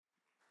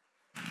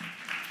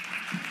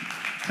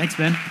Thanks,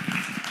 Ben.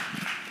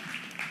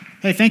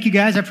 Hey, thank you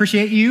guys. I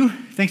appreciate you.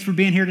 Thanks for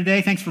being here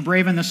today. Thanks for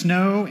braving the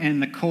snow and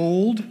the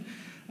cold.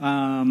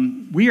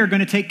 We are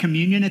going to take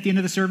communion at the end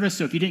of the service,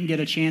 so if you didn't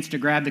get a chance to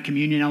grab the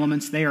communion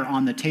elements, they are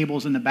on the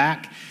tables in the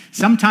back.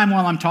 Sometime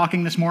while I'm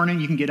talking this morning,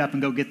 you can get up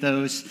and go get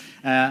those.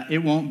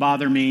 It won't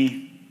bother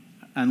me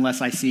unless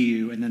I see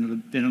you, and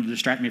then it'll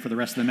distract me for the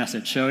rest of the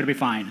message. So it'll be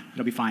fine.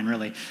 It'll be fine,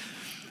 really.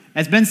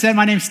 As Ben said,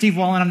 my name is Steve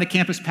Wallen. I'm the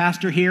campus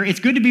pastor here. It's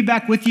good to be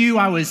back with you.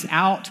 I was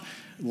out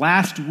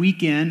last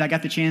weekend. I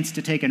got the chance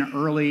to take an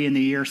early in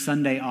the year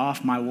Sunday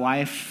off. My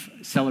wife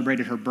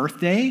celebrated her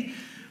birthday,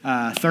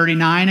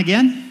 39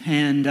 again,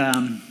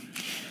 and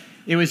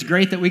it was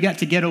great that we got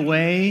to get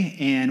away,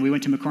 and we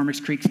went to McCormick's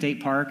Creek State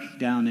Park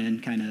down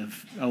in kind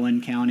of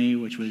Owen County,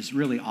 which was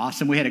really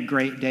awesome. We had a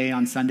great day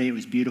on Sunday. It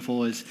was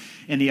beautiful. It was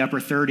in the upper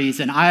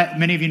 30s, and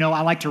many of you know I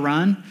like to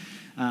run.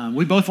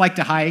 We both like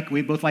to hike.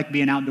 We both like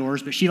being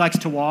outdoors, but she likes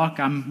to walk.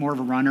 I'm more of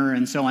a runner,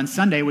 and so on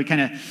Sunday we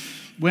kind of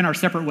went our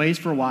separate ways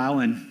for a while,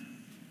 and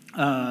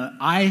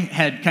I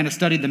had kind of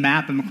studied the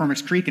map of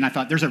McCormick's Creek, and I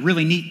thought there's a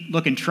really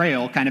neat-looking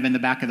trail kind of in the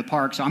back of the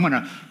park, so I'm going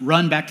to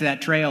run back to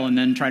that trail and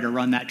then try to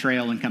run that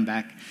trail and come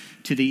back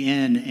to the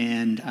inn.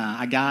 And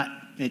I got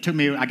back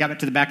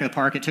to the back of the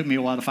park. It took me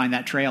a while to find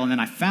that trail, and then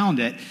I found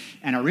it,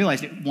 and I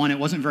realized, one, it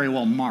wasn't very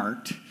well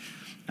marked.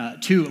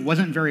 Two, it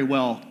wasn't very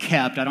well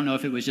kept. I don't know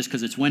if it was just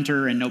because it's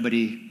winter and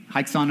nobody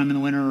hikes on them in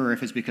the winter, or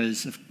if it's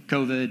because of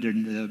COVID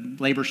and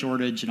the labor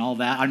shortage and all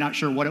that. I'm not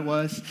sure what it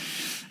was,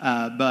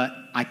 but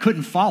I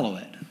couldn't follow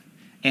it.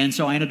 And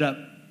so I ended up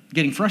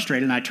getting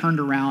frustrated, and I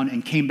turned around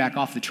and came back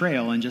off the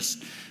trail and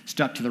just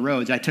stuck to the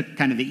roads. I took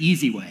kind of the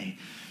easy way.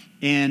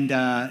 And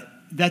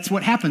that's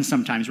what happens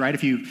sometimes, right?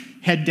 If you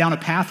head down a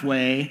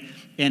pathway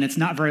and it's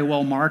not very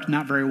well marked,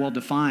 not very well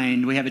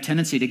defined, we have a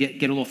tendency to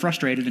get a little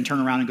frustrated and turn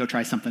around and go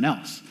try something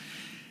else.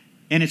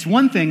 And it's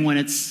one thing when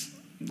it's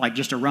like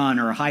just a run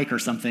or a hike or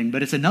something,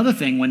 but it's another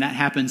thing when that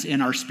happens in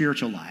our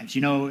spiritual lives.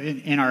 You know,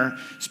 in our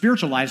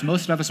spiritual lives,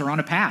 most of us are on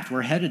a path.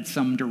 We're headed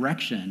some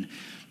direction.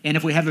 And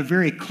if we have a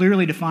very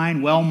clearly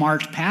defined,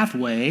 well-marked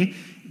pathway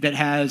that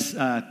has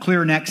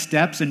clear next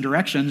steps and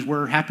directions,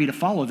 we're happy to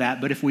follow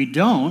that. But if we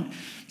don't,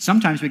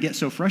 sometimes we get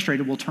so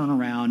frustrated, we'll turn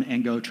around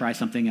and go try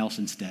something else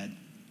instead.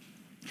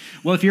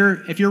 Well, if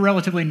you're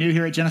relatively new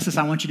here at Genesis,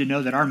 I want you to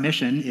know that our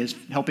mission is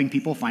helping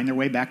people find their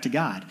way back to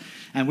God.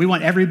 And we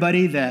want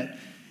everybody that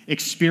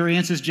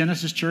experiences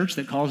Genesis Church,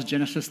 that calls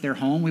Genesis their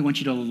home, we want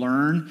you to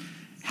learn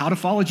how to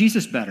follow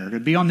Jesus better, to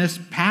be on this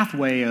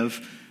pathway of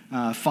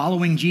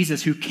following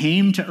Jesus, who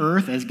came to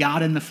earth as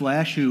God in the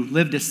flesh, who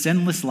lived a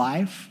sinless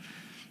life,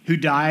 who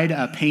died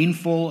a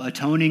painful,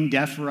 atoning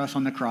death for us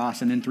on the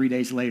cross, and then 3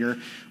 days later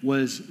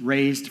was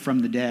raised from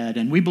the dead.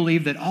 And we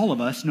believe that all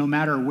of us, no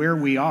matter where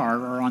we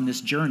are on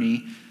this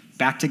journey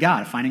back to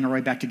God, finding our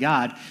way back to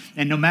God,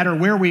 and no matter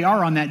where we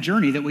are on that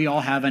journey, that we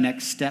all have a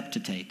next step to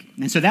take.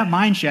 And so that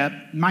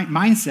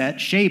mindset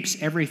shapes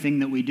everything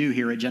that we do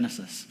here at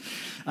Genesis.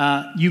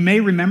 You may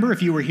remember,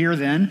 if you were here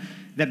then,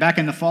 that back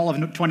in the fall of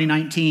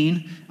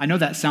 2019, I know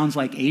that sounds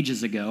like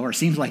ages ago, or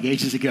seems like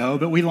ages ago,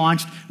 but we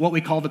launched what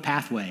we call the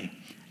Pathway.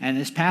 And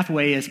this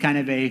pathway is kind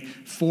of a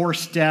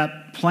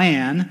 4-step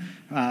plan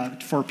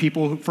for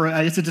people.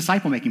 It's a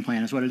disciple-making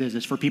plan is what it is.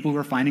 It's for people who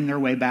are finding their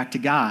way back to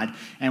God.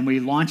 And we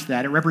launched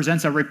that. It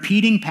represents a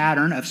repeating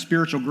pattern of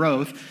spiritual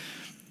growth,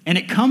 and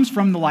it comes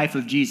from the life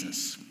of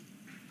Jesus.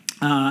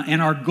 And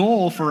our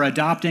goal for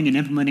adopting and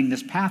implementing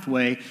this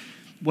pathway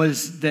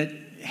was that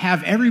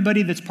have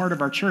everybody that's part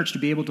of our church to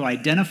be able to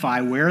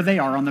identify where they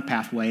are on the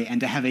pathway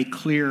and to have a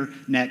clear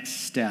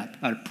next step,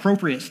 an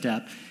appropriate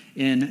step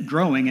in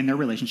growing in their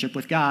relationship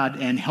with God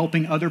and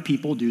helping other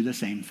people do the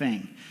same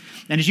thing.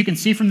 And as you can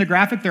see from the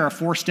graphic, there are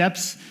 4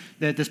 steps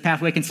that this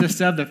pathway consists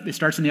of. It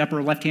starts in the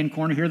upper left-hand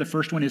corner here. The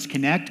first one is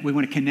connect. We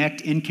want to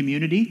connect in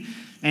community.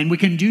 And we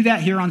can do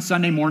that here on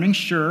Sunday mornings,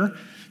 sure,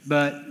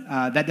 but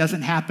that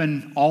doesn't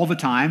happen all the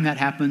time. That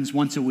happens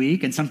once a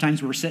week, and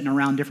sometimes we're sitting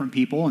around different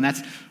people, and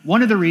that's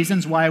one of the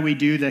reasons why we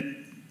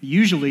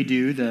usually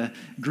do the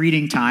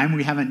greeting time.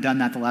 We haven't done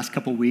that the last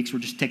couple weeks. We're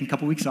just taking a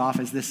couple weeks off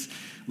as this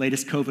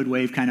latest COVID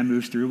wave kind of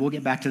moves through. We'll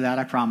get back to that,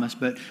 I promise.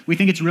 But we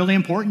think it's really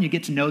important you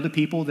get to know the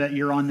people that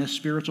you're on this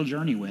spiritual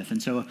journey with.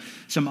 And so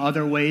some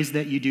other ways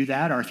that you do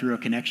that are through a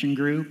connection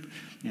group,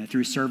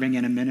 through serving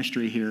in a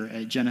ministry here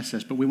at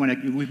Genesis. But we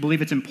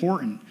believe it's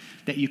important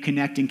that you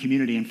connect in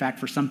community. In fact,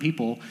 for some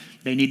people,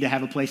 they need to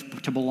have a place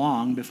to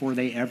belong before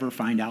they ever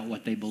find out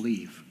what they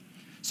believe.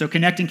 So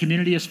connecting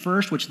community is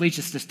first, which leads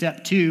us to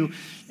step 2,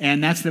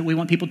 and that's that we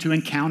want people to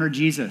encounter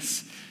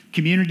Jesus.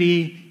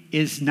 Community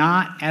is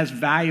not as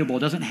valuable,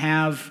 doesn't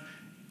have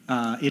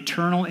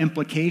eternal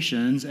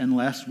implications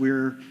unless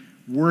we're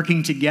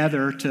working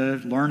together to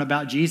learn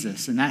about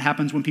Jesus. And that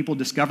happens when people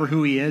discover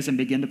who he is and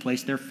begin to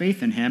place their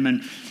faith in him.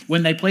 And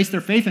when they place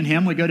their faith in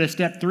him, we go to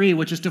step 3,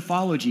 which is to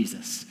follow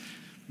Jesus.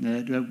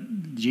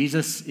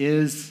 Jesus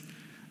is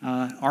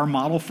our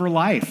model for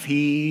life.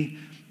 He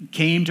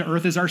came to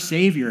earth as our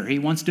Savior. He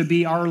wants to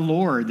be our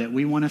Lord, that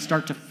we want to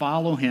start to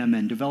follow him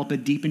and develop a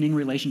deepening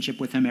relationship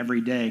with him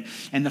every day.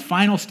 And the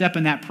final step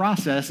in that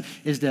process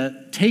is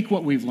to take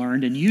what we've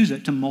learned and use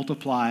it to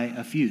multiply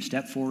a few.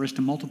 Step 4 is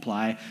to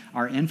multiply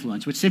our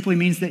influence, which simply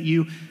means that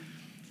you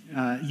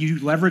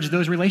leverage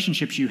those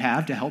relationships you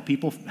have to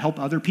help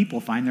other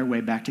people find their way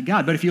back to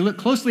God. But if you look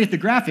closely at the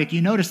graphic, you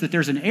notice that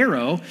there's an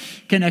arrow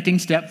connecting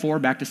step 4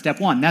 back to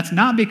step 1. That's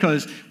not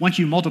because once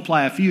you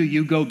multiply a few,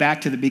 you go back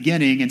to the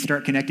beginning and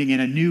start connecting in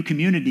a new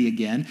community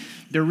again.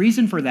 The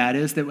reason for that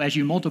is that as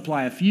you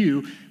multiply a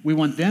few, we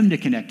want them to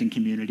connect in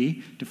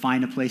community, to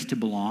find a place to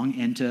belong,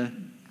 and to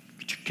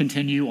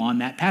continue on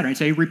that pattern.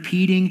 It's a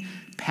repeating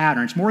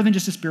pattern. It's more than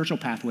just a spiritual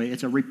pathway.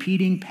 It's a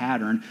repeating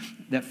pattern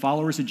that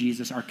followers of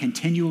Jesus are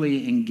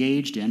continually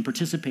engaged in,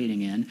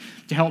 participating in,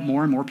 to help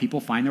more and more people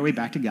find their way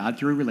back to God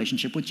through a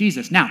relationship with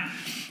Jesus. Now,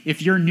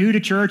 if you're new to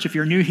church, if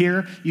you're new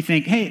here, you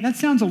think, hey, that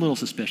sounds a little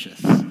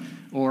suspicious.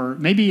 Or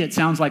maybe it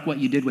sounds like what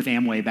you did with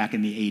Amway back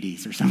in the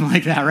 80s or something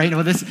like that, right?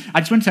 Well,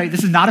 I just want to tell you,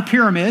 this is not a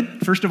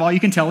pyramid. First of all, you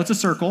can tell it's a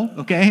circle,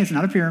 okay? It's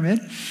not a pyramid.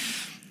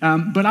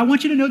 But I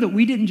want you to know that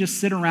we didn't just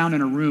sit around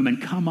in a room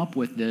and come up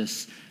with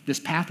this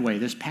pathway,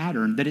 this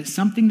pattern, that it's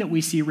something that we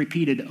see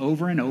repeated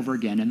over and over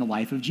again in the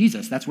life of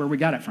Jesus. That's where we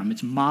got it from.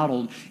 It's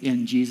modeled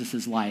in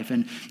Jesus' life.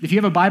 And if you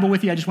have a Bible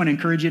with you, I just want to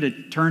encourage you to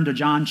turn to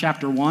John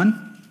chapter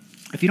 1.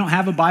 If you don't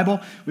have a Bible,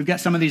 we've got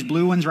some of these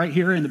blue ones right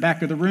here in the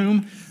back of the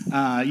room.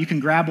 You can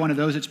grab one of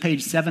those. It's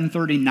page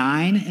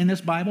 739 in this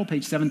Bible,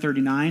 page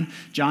 739,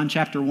 John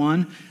chapter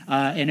 1.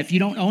 And if you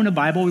don't own a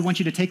Bible, we want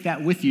you to take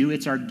that with you.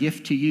 It's our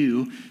gift to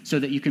you so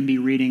that you can be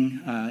reading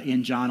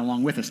in John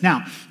along with us.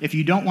 Now, if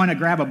you don't want to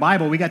grab a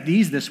Bible, we got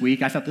these this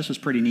week. I thought this was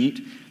pretty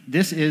neat.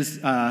 This is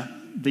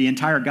the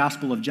entire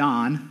Gospel of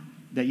John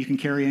that you can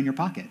carry in your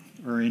pocket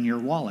or in your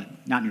wallet.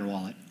 Not in your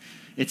wallet.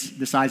 It's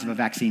the size of a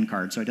vaccine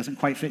card, so it doesn't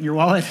quite fit in your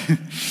wallet,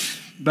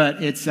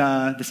 but it's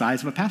the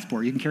size of a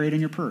passport. You can carry it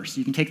in your purse.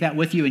 You can take that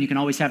with you, and you can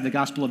always have the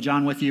Gospel of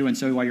John with you, and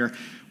so while you're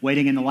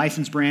waiting in the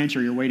license branch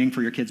or you're waiting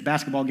for your kid's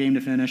basketball game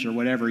to finish or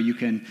whatever, you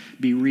can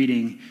be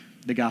reading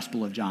the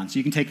Gospel of John. So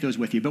you can take those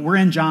with you. But we're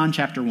in John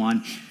chapter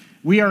 1.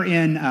 We are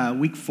in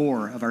week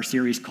 4 of our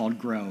series called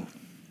Grow.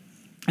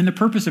 And the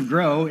purpose of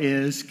Grow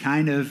is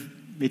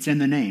it's in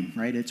the name,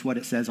 right? It's what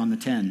it says on the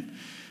tin.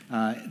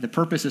 The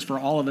purpose is for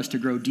all of us to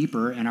grow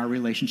deeper in our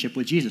relationship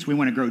with Jesus. We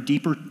want to grow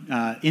deeper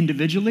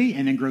individually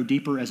and then grow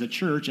deeper as a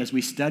church as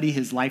we study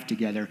his life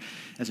together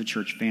as a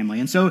church family.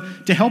 And so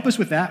to help us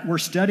with that, we're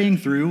studying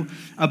through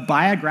a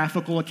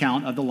biographical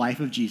account of the life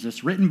of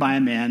Jesus written by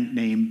a man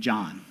named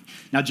John.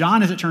 Now,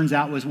 John, as it turns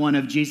out, was one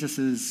of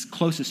Jesus's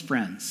closest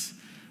friends,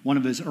 one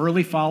of his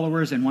early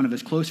followers and one of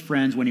his close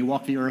friends when he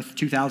walked the earth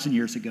 2,000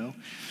 years ago.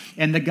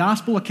 And the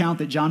gospel account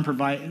that John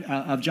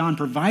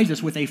provides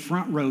us with a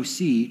front row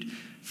seat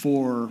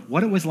for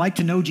what it was like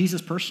to know Jesus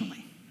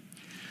personally.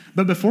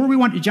 But before we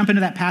want to jump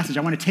into that passage,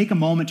 I want to take a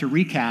moment to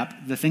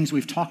recap the things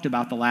we've talked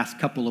about the last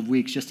couple of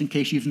weeks, just in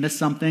case you've missed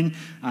something.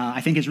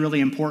 I think it's really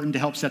important to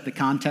help set the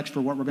context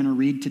for what we're going to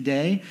read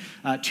today.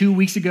 2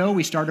 weeks ago,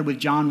 we started with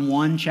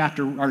John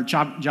chapter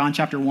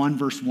 1,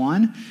 verse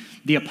 1.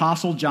 The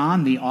Apostle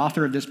John, the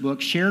author of this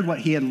book, shared what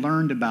he had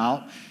learned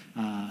about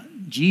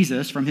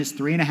Jesus from his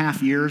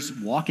 3.5 years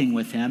walking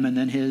with him, and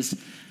then his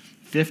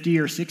 50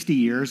 or 60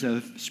 years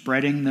of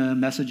spreading the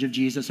message of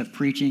Jesus, of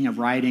preaching, of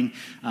writing,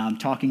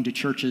 talking to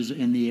churches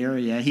in the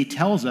area. He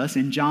tells us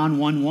in John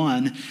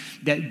 1:1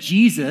 that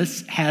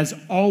Jesus has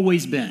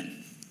always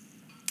been.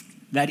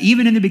 That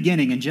even in the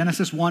beginning, in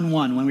Genesis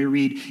 1:1, when we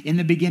read, in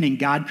the beginning,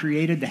 God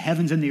created the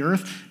heavens and the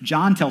earth,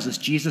 John tells us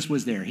Jesus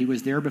was there. He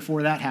was there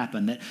before that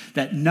happened,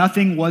 that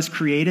nothing was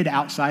created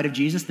outside of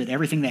Jesus, that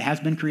everything that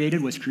has been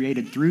created was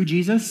created through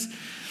Jesus.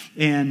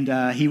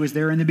 And he was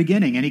there in the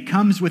beginning. And he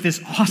comes with this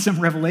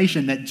awesome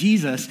revelation that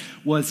Jesus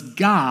was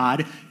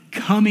God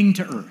coming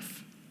to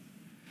earth.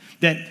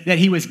 That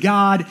he was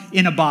God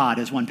in a bod,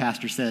 as one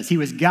pastor says. He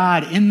was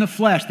God in the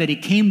flesh, that he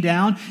came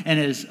down, and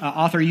as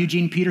author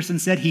Eugene Peterson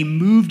said, he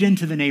moved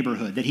into the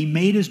neighborhood, that he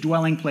made his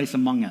dwelling place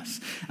among us.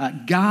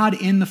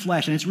 God in the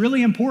flesh. And it's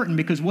really important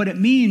because what it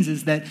means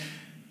is that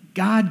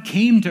God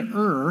came to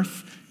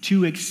earth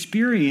to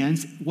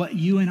experience what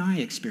you and I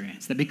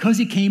experience. That because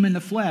he came in the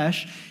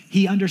flesh,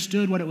 he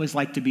understood what it was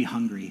like to be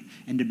hungry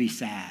and to be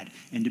sad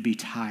and to be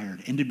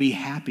tired and to be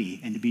happy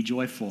and to be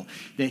joyful.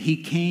 That he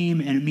came,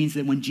 and it means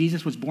that when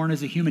Jesus was born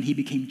as a human, he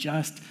became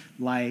just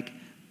like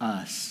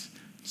us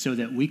so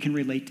that we can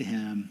relate to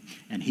him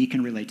and he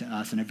can relate to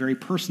us in a very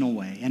personal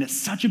way. And it's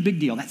such a big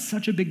deal. That's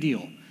such a big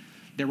deal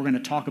that we're going to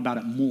talk about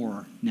it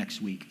more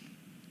next week.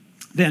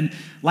 Then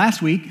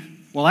last week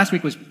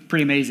was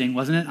pretty amazing,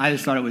 wasn't it? I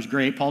just thought it was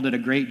great. Paul did a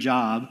great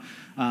job.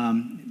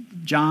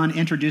 John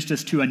introduced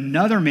us to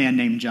another man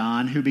named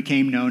John who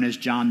became known as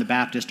John the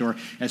Baptist, or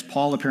as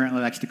Paul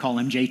apparently likes to call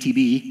him,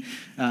 JTB.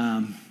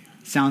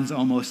 Sounds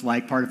almost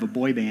like part of a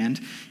boy band.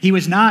 He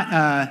was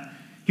not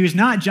He was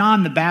not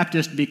John the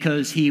Baptist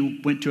because he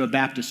went to a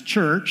Baptist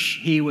church.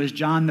 He was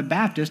John the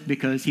Baptist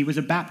because he was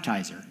a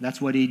baptizer.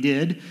 That's what he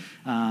did.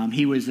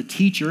 He was a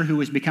teacher who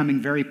was becoming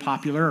very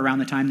popular around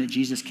the time that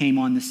Jesus came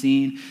on the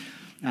scene.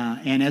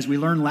 And as we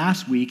learned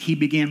last week, he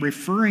began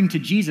referring to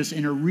Jesus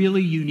in a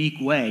really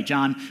unique way.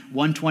 John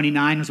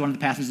 1:29 was one of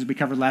the passages we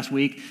covered last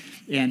week.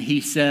 And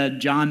he said,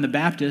 John the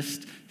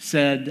Baptist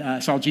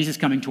saw Jesus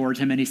coming towards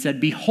him, and he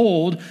said,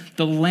 "Behold,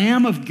 the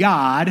Lamb of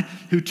God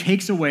who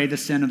takes away the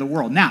sin of the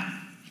world." Now,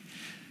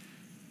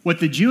 what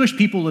the Jewish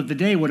people of the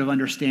day would have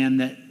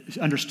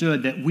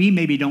understood that we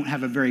maybe don't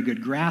have a very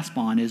good grasp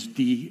on is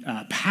the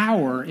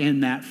power in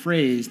that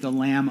phrase, the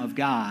Lamb of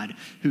God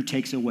who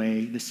takes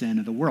away the sin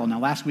of the world. Now,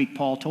 last week,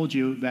 Paul told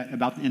you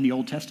about in the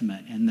Old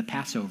Testament and the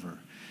Passover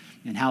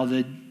and how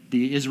the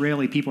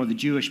Israeli people or the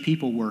Jewish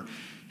people were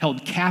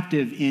held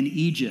captive in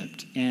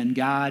Egypt, and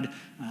God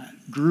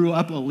grew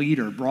up a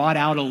leader, brought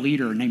out a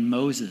leader named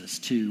Moses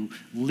to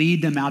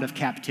lead them out of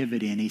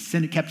captivity, and he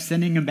kept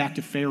sending them back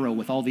to Pharaoh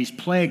with all these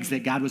plagues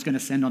that God was going to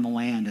send on the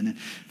land, and then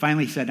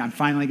finally said, "I'm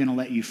finally going to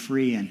let you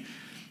free," and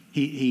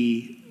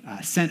he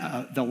sent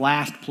the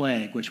last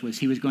plague, which was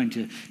he was going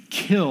to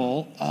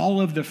kill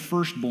all of the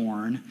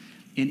firstborn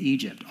in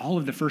Egypt, all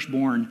of the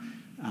firstborn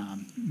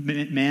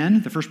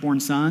men, the firstborn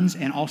sons,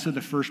 and also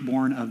the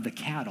firstborn of the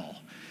cattle.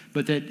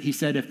 But that he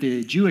said if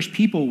the Jewish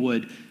people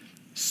would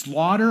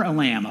slaughter a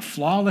lamb, a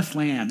flawless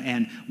lamb,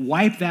 and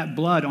wipe that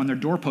blood on their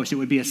doorpost, it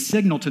would be a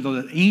signal to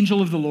the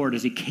angel of the Lord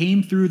as he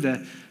came through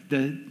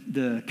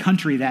the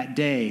country that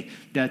day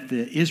that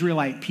the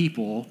Israelite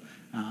people,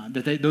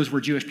 those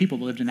were Jewish people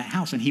that lived in that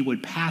house, and he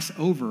would pass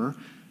over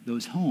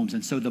those homes.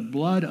 And so the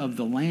blood of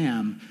the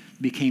lamb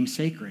became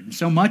sacred. And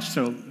so much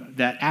so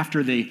that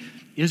after the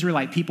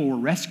Israelite people were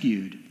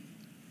rescued,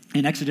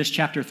 in Exodus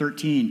chapter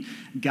 13,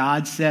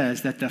 God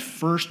says that the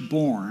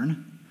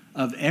firstborn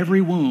of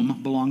every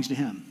womb belongs to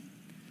him.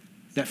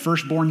 That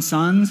firstborn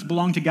sons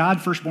belong to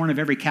God, firstborn of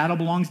every cattle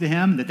belongs to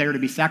him, that they are to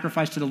be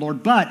sacrificed to the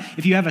Lord. But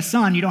if you have a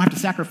son, you don't have to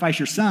sacrifice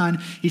your son.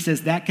 He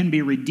says that can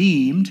be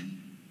redeemed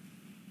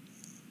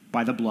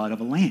by the blood of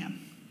a lamb.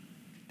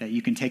 That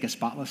you can take a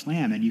spotless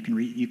lamb and you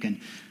can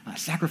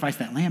sacrifice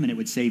that lamb and it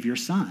would save your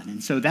son.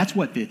 And so that's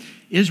what the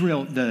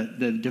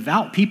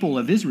devout people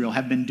of Israel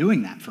have been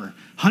doing that for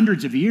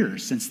hundreds of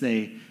years since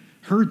they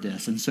heard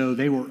this. And so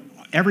they were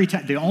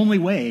the only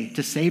way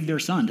to save their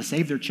son, to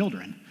save their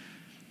children,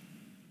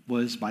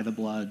 was by the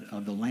blood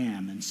of the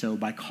lamb. And so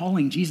by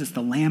calling Jesus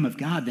the Lamb of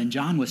God, then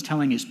John was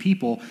telling his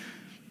people,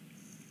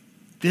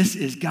 this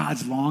is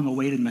God's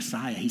long-awaited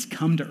Messiah. He's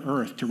come to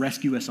earth to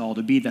rescue us all,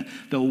 to be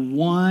the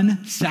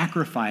one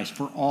sacrifice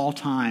for all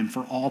time,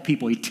 for all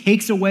people. He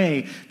takes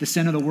away the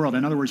sin of the world.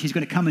 In other words, he's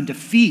going to come and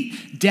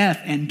defeat death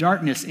and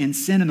darkness and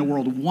sin in the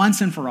world once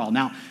and for all.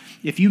 Now,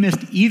 if you missed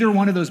either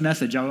one of those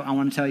messages, I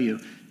want to tell you,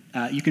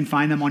 you can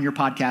find them on your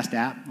podcast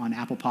app, on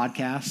Apple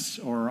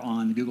Podcasts or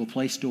on the Google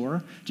Play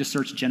Store. Just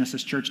search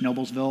Genesis Church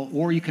Noblesville,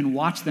 or you can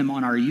watch them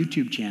on our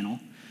YouTube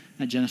channel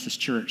at Genesis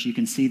Church. You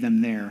can see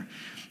them there.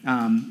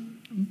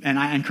 And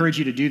I encourage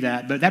you to do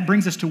that. But that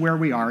brings us to where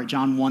we are at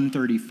John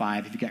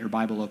 1:35, if you've got your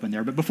Bible open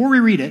there. But before we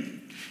read it,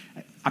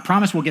 I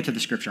promise we'll get to the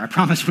scripture. I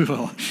promise we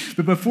will.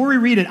 But before we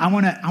read it, I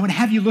want to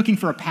have you looking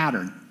for a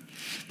pattern.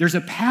 There's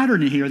a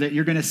pattern in here that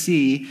you're going to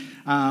see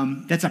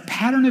that's a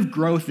pattern of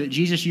growth that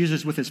Jesus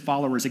uses with his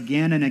followers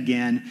again and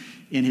again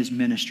in his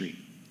ministry.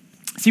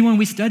 See, when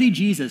we study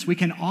Jesus, we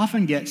can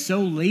often get so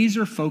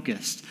laser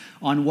focused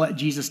on what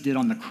Jesus did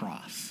on the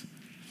cross.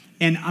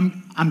 And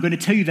I'm going to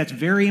tell you that's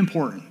very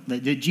important.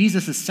 That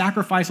Jesus'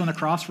 sacrifice on the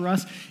cross for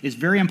us is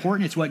very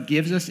important. It's what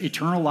gives us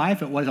eternal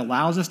life. It's what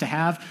allows us to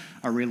have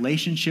a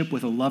relationship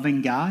with a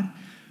loving God.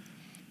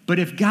 But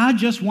if God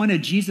just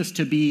wanted Jesus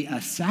to be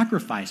a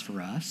sacrifice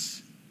for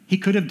us, he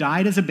could have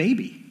died as a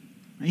baby.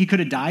 He could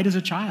have died as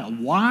a child.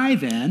 Why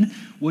then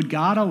would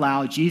God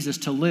allow Jesus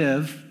to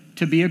live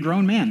to be a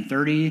grown man,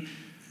 30,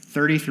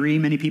 33,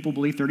 many people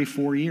believe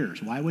 34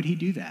 years? Why would he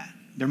do that?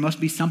 There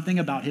must be something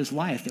about his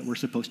life that we're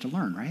supposed to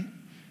learn, right?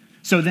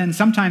 So then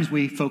sometimes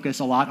we focus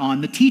a lot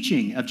on the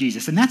teaching of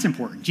Jesus, and that's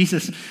important.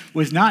 Jesus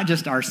was not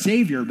just our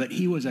Savior, but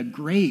he was a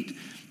great,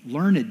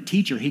 learned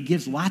teacher. He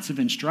gives lots of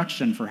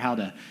instruction for how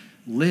to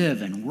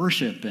live and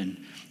worship and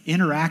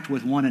interact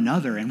with one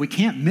another, and we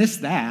can't miss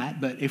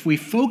that. But if we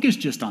focus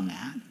just on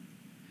that,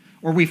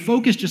 or we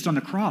focus just on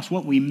the cross,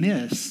 what we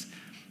miss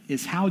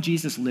is how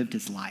Jesus lived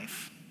his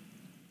life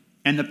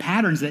and the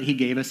patterns that he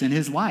gave us in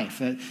his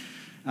life.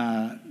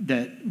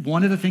 That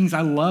one of the things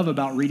I love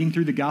about reading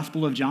through the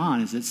Gospel of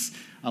John is it's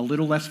a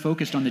little less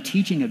focused on the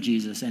teaching of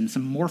Jesus and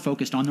some more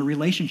focused on the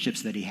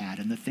relationships that he had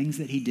and the things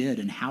that he did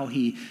and how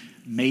he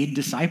made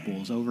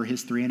disciples over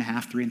his 3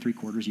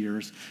 3/4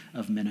 years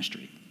of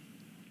ministry.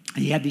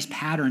 He had these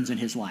patterns in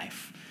his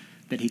life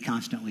that he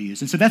constantly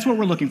used. And so that's what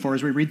we're looking for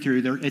as we read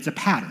through. It's a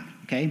pattern,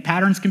 okay?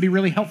 Patterns can be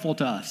really helpful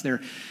to us.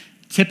 They're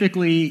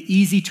typically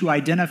easy to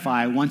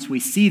identify once we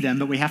see them,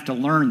 but we have to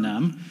learn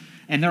them.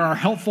 And there are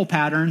helpful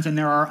patterns and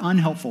there are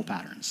unhelpful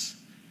patterns,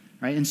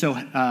 right? And so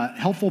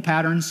helpful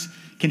patterns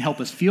can help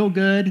us feel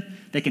good.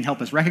 They can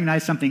help us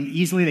recognize something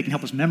easily. They can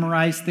help us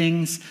memorize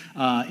things.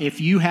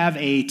 If you have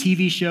a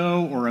TV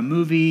show or a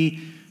movie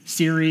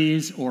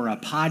series or a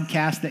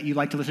podcast that you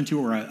like to listen to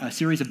or a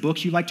series of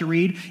books you like to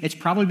read, it's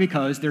probably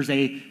because there's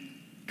a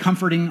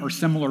comforting or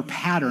similar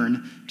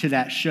pattern to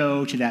that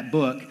show, to that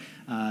book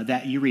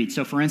that you read.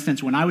 So for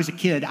instance, when I was a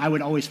kid, I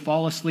would always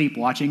fall asleep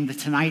watching The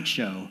Tonight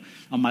Show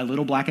on my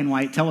little black and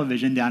white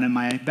television down in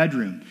my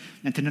bedroom.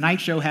 And The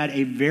Tonight Show had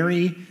a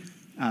very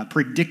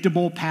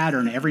predictable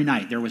pattern every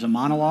night. There was a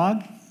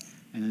monologue,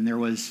 and then there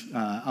was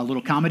a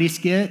little comedy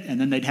skit, and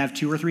then they'd have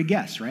 2 or 3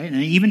 guests, right?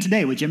 And even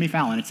today with Jimmy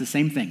Fallon, it's the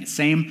same thing. It's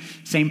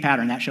same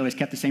pattern. That show has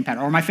kept the same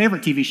pattern. Or my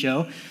favorite TV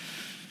show,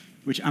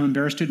 which I'm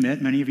embarrassed to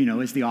admit, many of you know,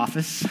 is The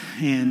Office.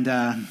 And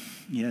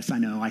yes, I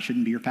know, I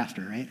shouldn't be your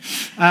pastor, right?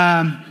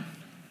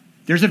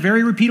 There's a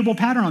very repeatable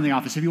pattern on The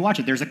Office if you watch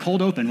it. There's a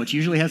cold open, which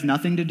usually has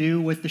nothing to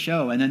do with the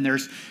show. And then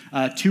there's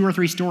 2 or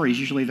 3 stories.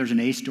 Usually there's an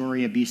A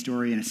story, a B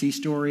story, and a C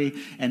story.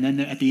 And then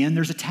at the end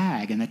there's a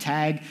tag. And the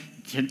tag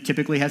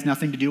typically has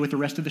nothing to do with the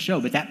rest of the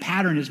show. But that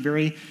pattern is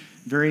very,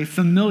 very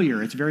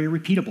familiar. It's very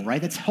repeatable,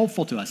 right? That's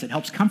helpful to us. It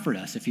helps comfort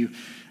us. If you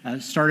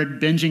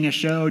started binging a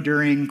show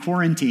during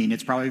quarantine,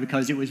 it's probably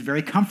because it was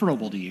very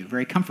comfortable to you,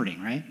 very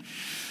comforting, right?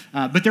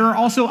 But there are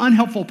also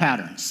unhelpful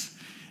patterns.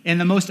 And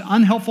the most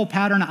unhelpful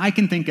pattern I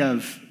can think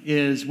of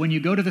is when you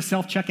go to the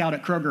self-checkout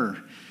at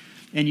Kroger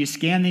and you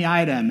scan the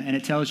item and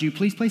it tells you,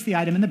 please place the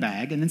item in the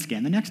bag and then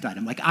scan the next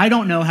item. Like, I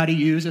don't know how to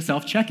use a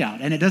self-checkout.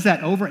 And it does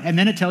that over, and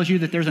then it tells you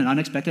that there's an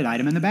unexpected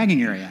item in the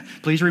bagging area.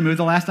 Please remove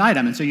the last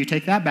item. And so you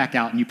take that back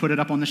out and you put it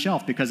up on the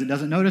shelf because it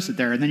doesn't notice it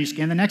there. And then you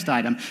scan the next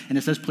item and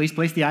it says, please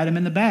place the item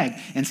in the bag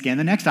and scan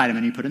the next item.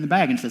 And you put it in the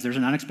bag and it says, there's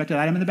an unexpected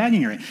item in the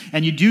bagging area.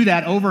 And you do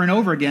that over and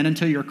over again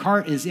until your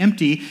cart is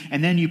empty.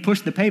 And then you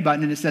push the pay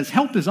button and it says,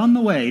 help is on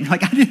the way. And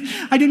like,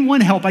 I didn't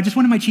want help. I just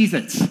wanted my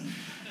Cheez-Its.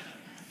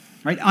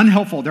 Right?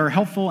 Unhelpful. There are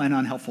helpful and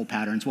unhelpful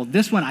patterns. Well,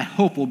 this one I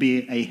hope will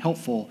be a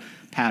helpful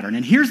pattern.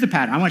 And here's the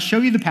pattern. I want to show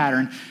you the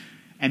pattern,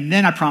 and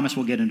then I promise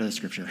we'll get into the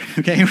scripture.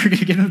 Okay? We're going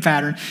to get into the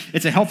pattern.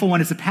 It's a helpful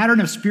one. It's a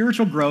pattern of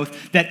spiritual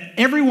growth that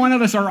every one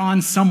of us are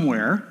on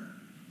somewhere,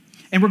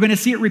 and we're going to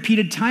see it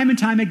repeated time and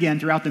time again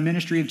throughout the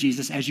ministry of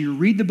Jesus. As you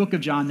read the book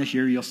of John this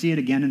year, you'll see it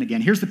again and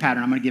again. Here's the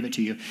pattern. I'm going to give it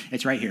to you.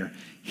 It's right here.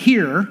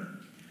 Hear,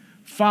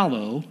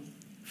 follow,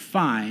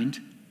 find,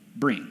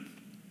 bring.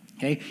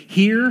 Okay?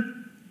 Hear,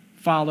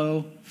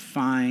 follow,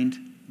 find,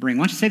 bring.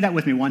 Why don't you say that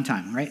with me one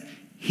time, right?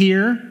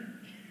 Hear,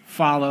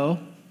 follow,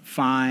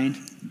 find,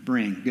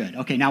 bring. Good.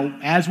 Okay, now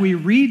as we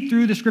read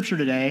through the scripture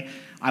today,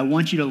 I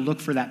want you to look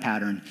for that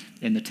pattern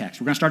in the text.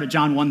 We're going to start at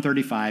John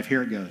 1:35.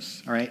 Here it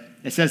goes, all right?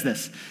 It says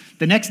this.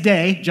 The next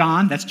day,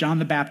 John, that's John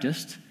the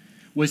Baptist,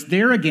 was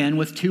there again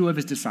with 2 of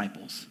his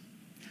disciples.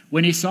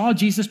 When he saw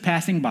Jesus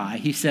passing by,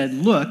 he said,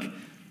 look,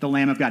 the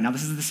Lamb of God. Now,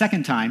 this is the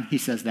second time he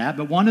says that,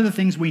 but one of the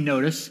things we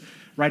notice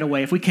right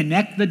away, if we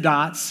connect the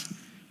dots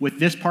with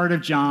this part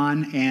of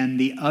John and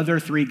the other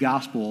 3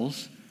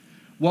 Gospels,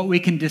 what we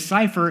can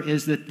decipher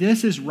is that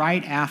this is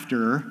right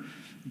after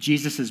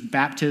Jesus'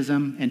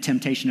 baptism and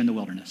temptation in the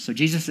wilderness. So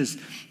Jesus is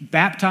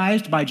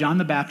baptized by John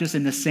the Baptist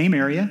in the same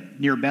area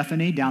near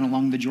Bethany, down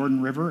along the Jordan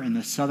River in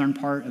the southern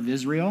part of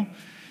Israel.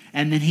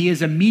 And then he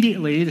is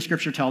immediately, the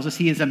scripture tells us,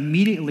 he is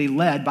immediately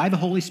led by the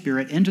Holy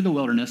Spirit into the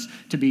wilderness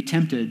to be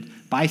tempted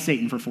by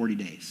Satan for 40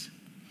 days.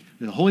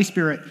 The Holy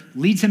Spirit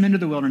leads him into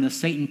the wilderness.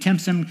 Satan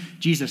tempts him.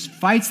 Jesus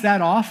fights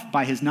that off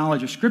by his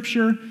knowledge of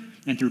Scripture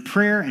and through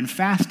prayer and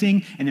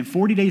fasting. And then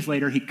 40 days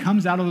later, he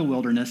comes out of the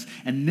wilderness.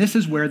 And this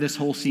is where this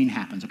whole scene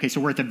happens. Okay,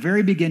 so we're at the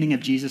very beginning of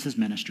Jesus'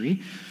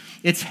 ministry.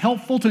 It's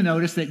helpful to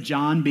notice that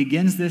John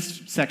begins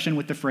this section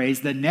with the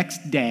phrase, the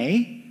next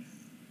day.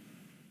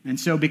 And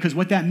so, because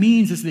what that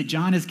means is that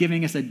John is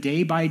giving us a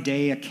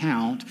day-by-day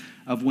account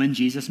of when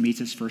Jesus meets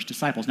his first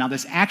disciples. Now,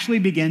 this actually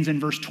begins in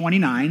verse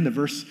 29, the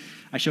verse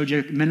I showed you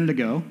a minute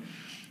ago,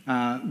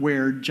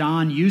 where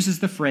John uses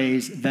the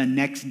phrase, the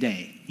next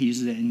day. He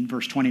uses it in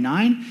verse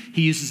 29.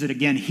 He uses it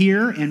again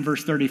here in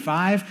verse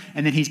 35,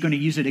 and then he's going to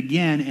use it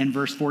again in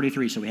verse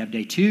 43. So we have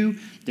day 2,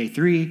 day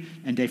 3,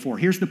 and day 4.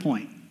 Here's the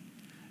point.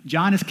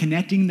 John is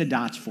connecting the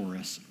dots for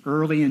us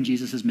early in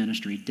Jesus'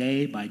 ministry,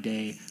 day by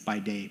day by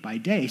day by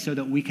day, so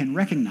that we can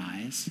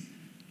recognize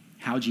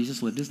how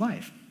Jesus lived his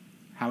life,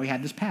 how he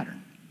had this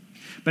pattern.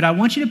 But I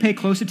want you to pay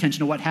close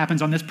attention to what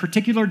happens on this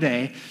particular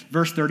day.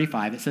 Verse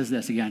 35, it says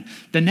this again.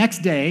 The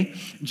next day,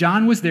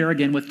 John was there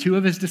again with 2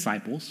 of his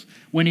disciples.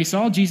 When he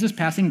saw Jesus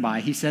passing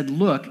by, he said,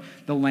 look,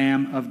 the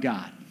Lamb of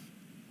God.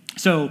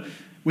 So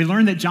we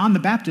learned that John the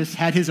Baptist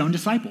had his own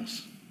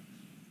disciples.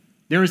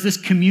 There was this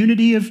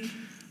community of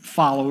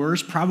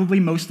followers, probably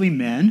mostly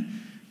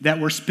men, that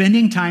were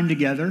spending time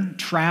together,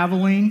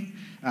 traveling,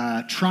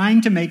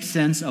 trying to make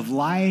sense of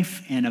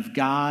life and of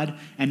God,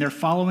 and they're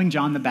following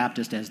John the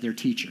Baptist as their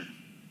teacher.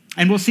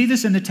 And we'll see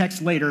this in the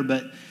text later,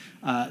 but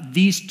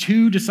these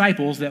 2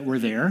 disciples that were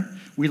there,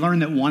 we learn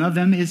that one of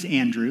them is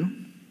Andrew,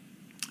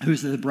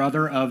 who's the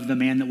brother of the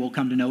man that we'll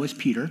come to know as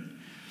Peter.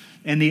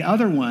 And the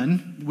other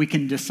one we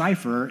can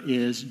decipher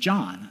is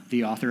John,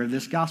 the author of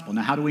this gospel.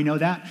 Now, how do we know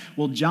that?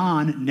 Well,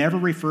 John never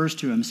refers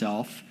to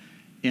himself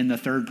in the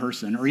third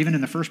person or even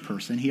in the first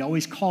person. He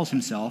always calls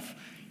himself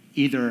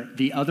either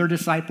the other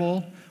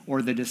disciple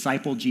or the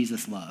disciple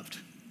Jesus loved.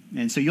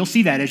 And so you'll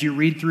see that as you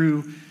read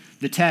through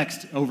the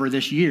text over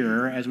this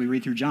year, as we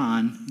read through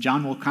John,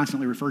 John will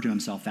constantly refer to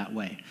himself that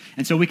way.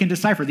 And so we can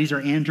decipher, these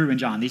are Andrew and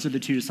John. These are the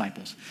two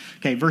disciples.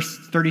 Okay, verse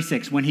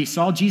 36, when he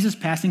saw Jesus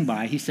passing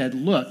by, he said,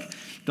 "Look,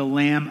 the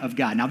Lamb of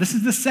God." Now, this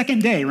is the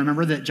second day,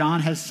 remember, that John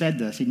has said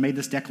this. He'd made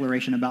this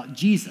declaration about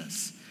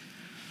Jesus,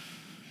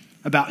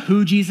 about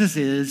who Jesus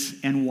is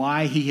and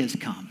why he has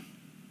come.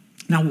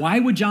 Now, why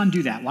would John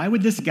do that? Why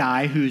would this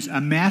guy who's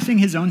amassing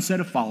his own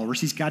set of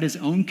followers, he's got his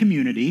own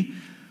community,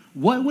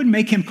 what would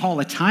make him call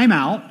a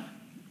timeout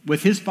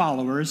with his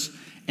followers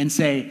and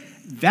say,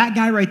 that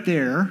guy right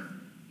there,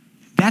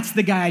 that's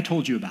the guy I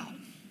told you about.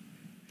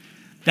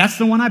 That's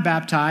the one I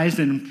baptized,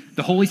 and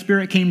the Holy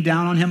Spirit came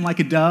down on him like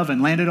a dove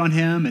and landed on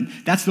him, and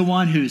that's the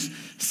one whose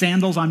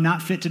sandals I'm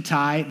not fit to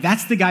tie.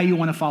 That's the guy you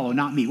want to follow,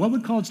 not me. What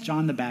would cause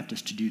John the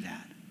Baptist to do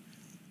that?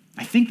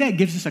 I think that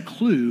gives us a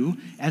clue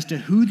as to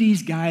who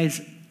these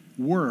guys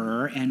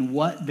were and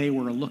what they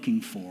were looking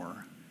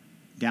for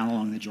down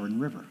along the Jordan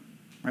River.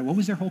 Right? What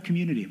was their whole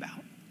community about?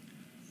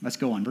 Let's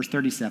go on, verse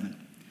 37.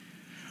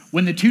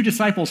 When the two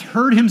disciples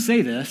heard him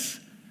say this,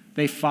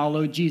 they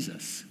followed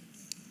Jesus.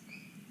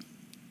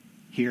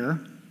 Hear,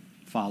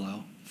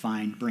 follow,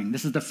 find, bring.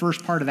 This is the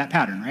first part of that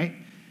pattern, right?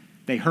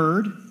 They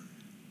heard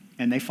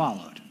and they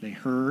followed. They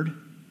heard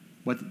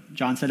what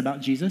John said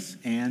about Jesus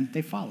and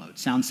they followed.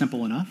 Sounds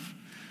simple enough,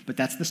 but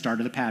that's the start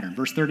of the pattern.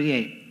 Verse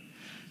 38.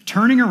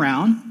 Turning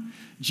around,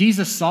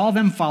 Jesus saw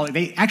them follow.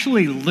 They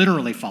actually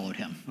literally followed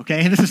him,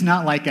 okay? This is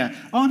not like I'm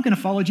going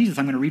to follow Jesus.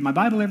 I'm going to read my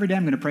Bible every day.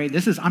 I'm going to pray.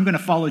 This is, I'm going to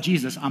follow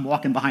Jesus. I'm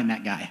walking behind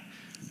that guy.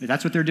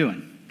 That's what they're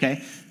doing,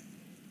 okay?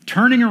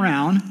 Turning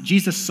around,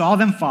 Jesus saw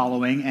them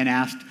following and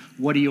asked,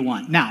 "What do you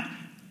want?" Now,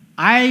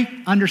 I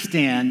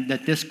understand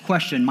that this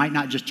question might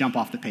not just jump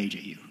off the page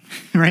at you,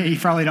 right? You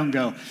probably don't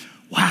go,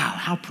 "Wow,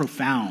 how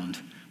profound.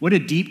 What a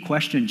deep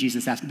question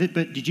Jesus asked."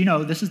 But did you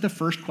know this is the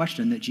first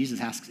question that Jesus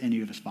asks any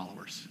of his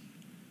followers?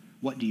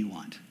 What do you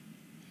want?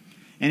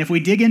 And if we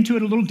dig into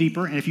it a little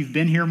deeper, and if you've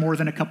been here more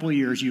than a couple of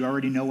years, you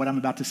already know what I'm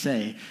about to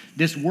say.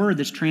 This word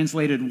that's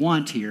translated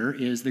want here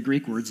is the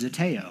Greek word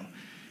zeteo.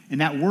 And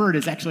that word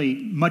is actually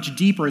much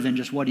deeper than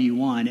just what do you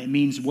want. It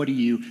means what do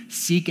you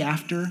seek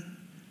after?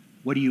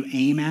 What do you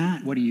aim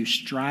at? What do you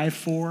strive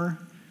for?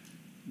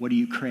 What do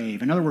you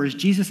crave? In other words,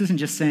 Jesus isn't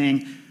just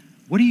saying,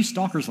 what are you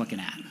stalkers looking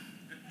at?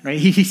 Right?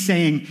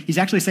 He's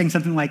actually saying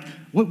something like,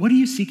 what are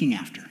you seeking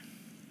after?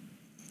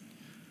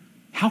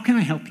 How can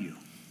I help you?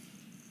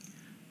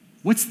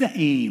 What's the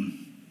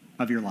aim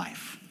of your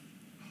life?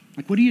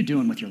 Like, what are you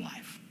doing with your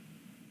life?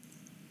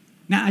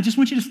 Now, I just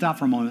want you to stop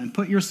for a moment and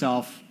put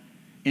yourself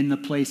in the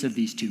place of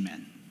these two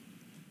men.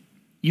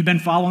 You've been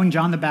following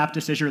John the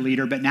Baptist as your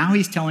leader, but now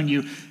he's telling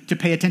you to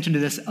pay attention to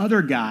this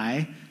other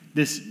guy,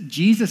 this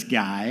Jesus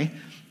guy,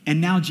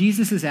 and now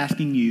Jesus is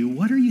asking you,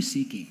 what are you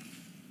seeking?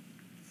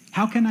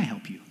 How can I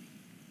help you?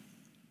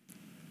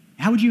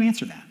 How would you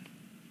answer that?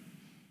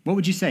 What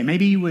would you say?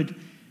 Maybe you would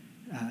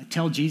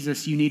tell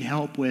Jesus you need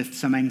help with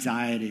some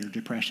anxiety or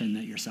depression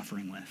that you're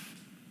suffering with.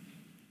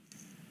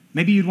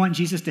 Maybe you'd want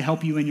Jesus to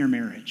help you in your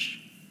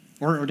marriage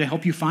or to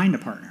help you find a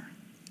partner.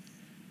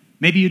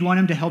 Maybe you'd want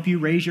him to help you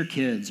raise your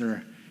kids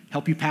or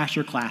help you pass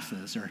your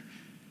classes or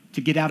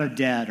to get out of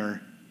debt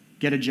or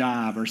get a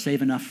job or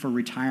save enough for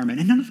retirement.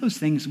 And none of those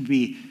things would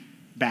be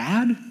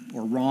bad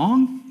or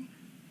wrong.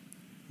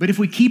 But if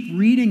we keep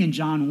reading in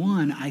John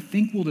 1, I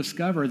think we'll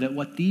discover that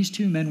what these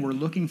two men were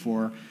looking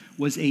for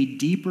was a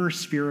deeper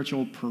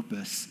spiritual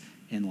purpose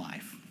in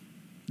life.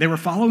 They were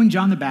following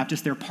John the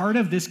Baptist. They're part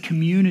of this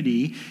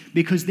community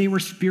because they were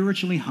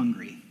spiritually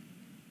hungry.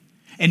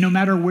 And no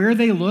matter where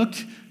they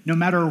looked, no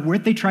matter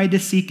what they tried to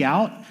seek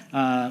out,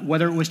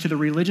 whether it was to the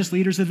religious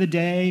leaders of the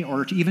day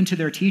or even to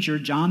their teacher,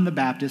 John the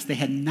Baptist, they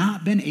had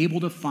not been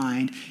able to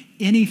find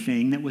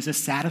anything that was a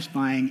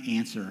satisfying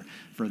answer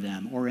for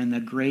them. Or in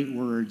the great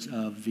words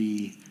of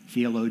the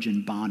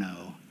theologian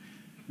Bono,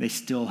 they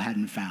still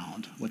hadn't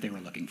found what they were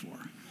looking for.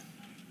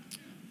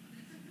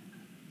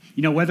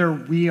 You know, whether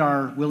we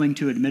are willing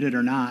to admit it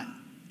or not,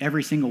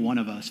 every single one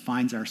of us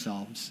finds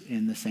ourselves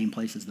in the same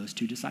place as those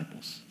two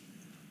disciples.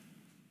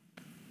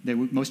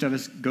 Most of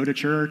us go to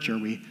church or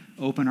we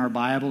open our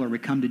Bible or we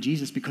come to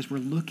Jesus because we're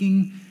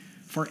looking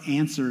for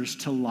answers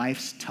to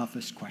life's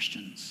toughest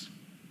questions.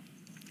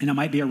 And it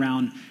might be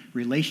around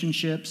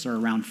relationships or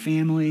around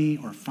family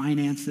or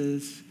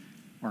finances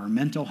or our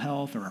mental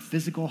health or our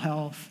physical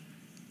health.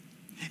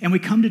 And we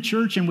come to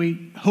church and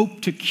we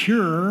hope to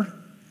cure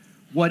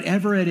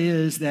whatever it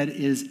is that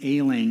is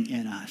ailing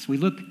in us. We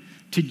look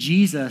to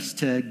Jesus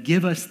to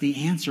give us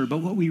the answer, but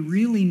what we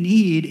really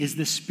need is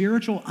the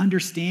spiritual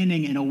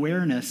understanding and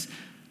awareness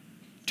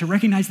to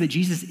recognize that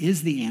Jesus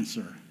is the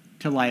answer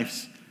to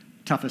life's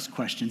toughest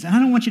questions. And I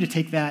don't want you to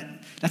take that.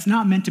 That's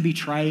not meant to be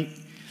trite.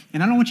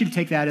 And I don't want you to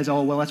take that as,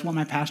 oh, well, that's what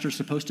my pastor's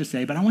supposed to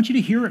say, but I want you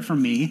to hear it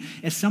from me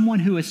as someone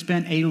who has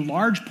spent a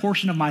large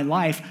portion of my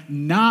life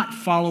not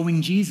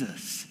following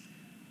Jesus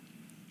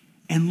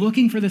and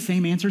looking for the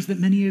same answers that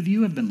many of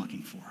you have been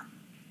looking for.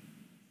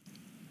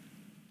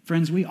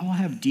 Friends, we all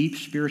have deep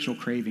spiritual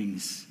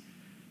cravings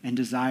and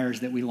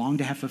desires that we long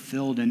to have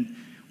fulfilled, and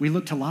we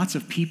look to lots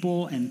of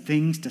people and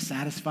things to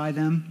satisfy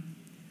them.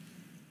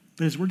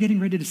 But as we're getting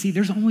ready to see,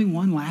 there's only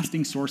one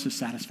lasting source of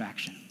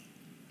satisfaction.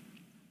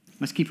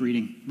 Let's keep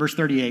reading. Verse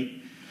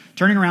 38.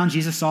 Turning around,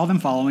 Jesus saw them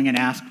following and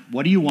asked,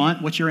 "What do you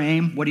want? What's your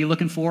aim? What are you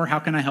looking for? How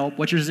can I help?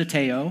 What's your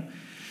zeteo?"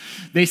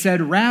 They said,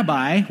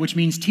 "Rabbi," which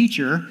means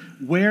teacher,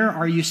 "where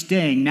are you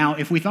staying?" Now,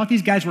 if we thought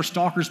these guys were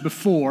stalkers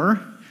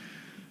before,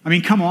 I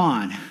mean, come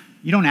on.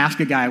 You don't ask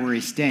a guy where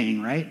he's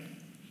staying, right?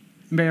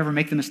 Anybody ever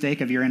make the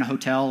mistake of you're in a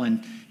hotel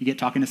and you get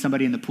talking to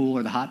somebody in the pool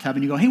or the hot tub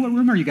and you go, "Hey, what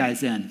room are you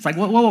guys in?" It's like,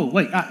 whoa,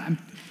 wait. I'm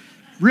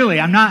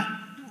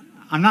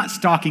not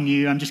stalking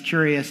you. I'm just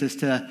curious as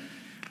to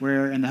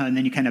where, and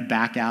then you kind of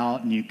back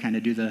out and you kind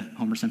of do the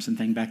Homer Simpson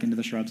thing back into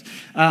the shrubs.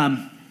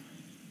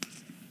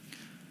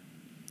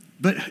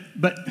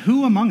 But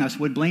who among us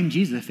would blame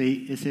Jesus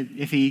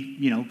if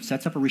he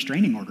sets up a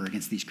restraining order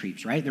against these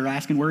creeps, right? They're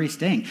asking where he's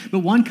staying. But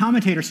one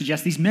commentator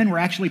suggests these men were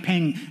actually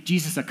paying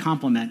Jesus a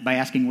compliment by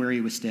asking where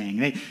he was staying.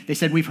 They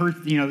said, "We've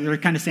heard," they're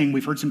kind of saying,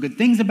 "We've heard some good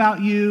things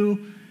about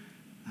you.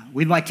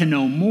 We'd like to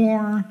know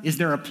more. Is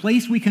there a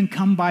place we can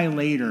come by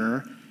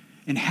later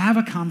and have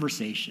a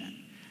conversation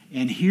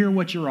and hear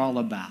what you're all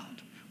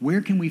about?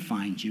 Where can we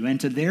find you?" And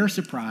to their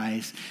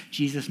surprise,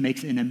 Jesus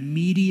makes an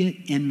immediate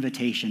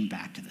invitation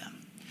back to them.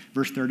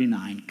 Verse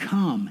 39,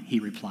 "Come," he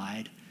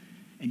replied,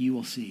 "and you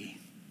will see."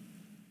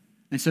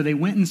 And so they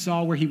went and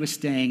saw where he was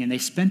staying, and they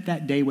spent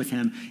that day with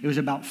him. It was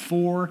about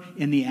 4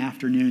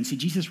 p.m. See,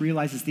 Jesus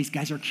realizes these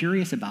guys are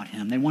curious about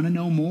him. They want to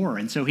know more.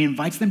 And so he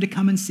invites them to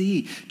come and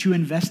see, to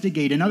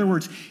investigate. In other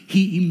words,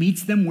 he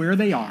meets them where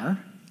they are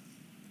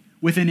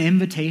with an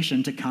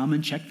invitation to come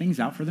and check things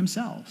out for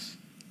themselves.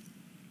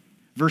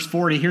 Verse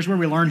 40, here's where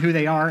we learn who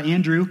they are.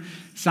 Andrew,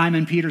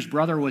 Simon Peter's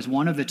brother, was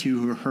one of the two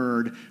who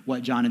heard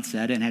what John had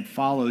said and had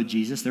followed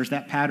Jesus. There's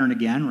that pattern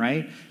again,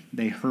 right?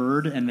 They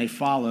heard and they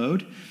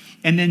followed.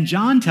 And then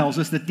John tells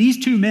us that these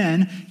two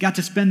men got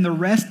to spend the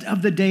rest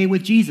of the day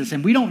with Jesus.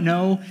 And we don't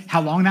know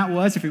how long that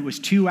was, if it was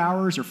 2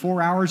 hours or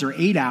 4 hours or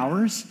 8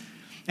 hours.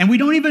 And we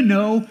don't even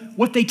know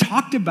what they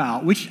talked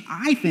about, which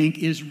I think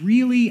is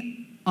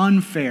really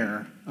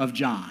unfair of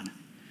John,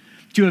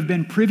 to have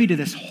been privy to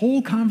this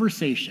whole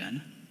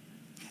conversation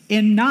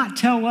and not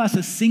tell us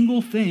a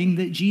single thing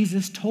that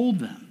Jesus told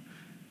them.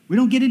 We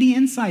don't get any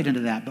insight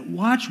into that, but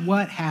watch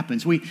what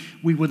happens. We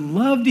would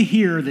love to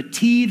hear the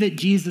tea that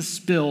Jesus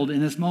spilled in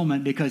this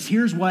moment, because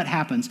here's what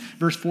happens.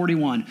 Verse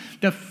 41,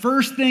 the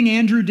first thing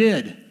Andrew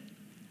did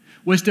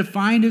was to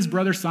find his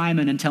brother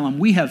Simon and tell him,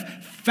 "We have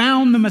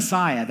found the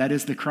Messiah," that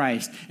is the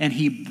Christ, and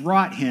he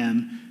brought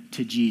him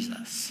to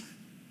Jesus.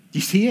 Do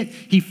you see it?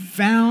 He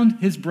found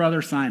his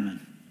brother Simon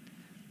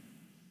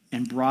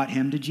and brought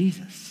him to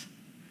Jesus.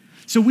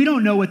 So we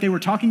don't know what they were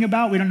talking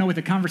about. We don't know what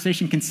the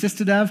conversation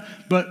consisted of,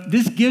 but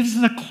this gives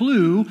us a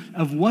clue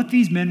of what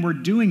these men were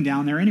doing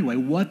down there anyway,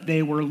 what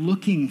they were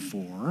looking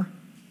for,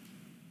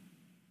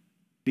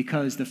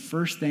 because the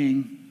first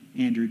thing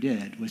Andrew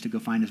did was to go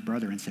find his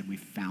brother and said, "We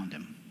found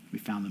him. We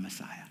found the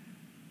Messiah."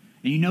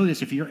 And you know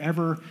this, if you're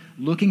ever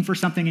looking for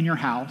something in your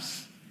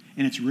house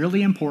and it's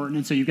really important,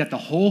 and so you've got the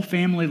whole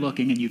family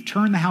looking and you've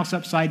turned the house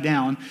upside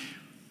down,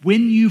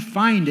 when you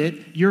find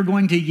it, you're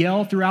going to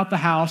yell throughout the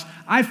house,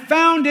 "I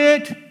found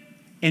it!"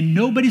 And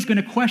nobody's going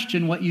to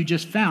question what you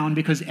just found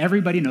because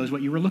everybody knows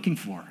what you were looking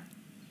for.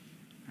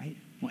 Right?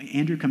 Well,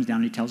 Andrew comes down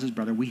and he tells his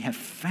brother, "We have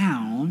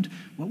found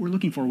what we're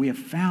looking for. We have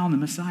found the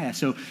Messiah."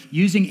 So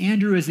using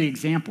Andrew as the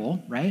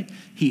example, right?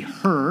 He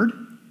heard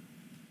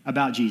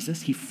about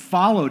Jesus. He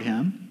followed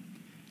him.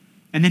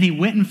 And then he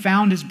went and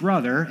found his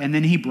brother, and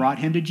then he brought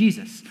him to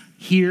Jesus.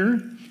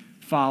 Hear,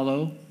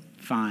 follow,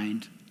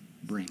 find,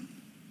 bring.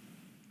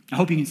 I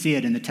hope you can see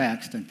it in the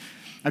text. And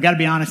I've got to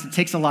be honest, it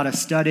takes a lot of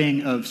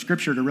studying of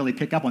Scripture to really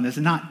pick up on this.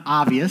 It's not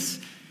obvious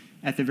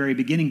at the very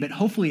beginning, but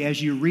hopefully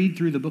as you read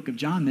through the book of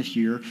John this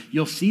year,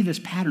 you'll see this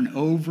pattern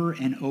over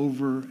and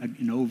over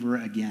and over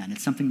again.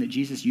 It's something that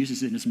Jesus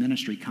uses in his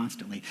ministry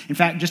constantly. In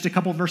fact, just a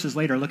couple verses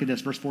later, look at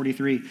this, verse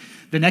 43.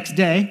 The next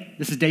day,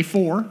 this is day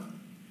 4,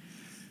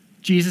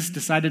 Jesus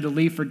decided to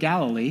leave for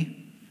Galilee.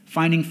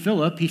 Finding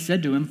Philip, he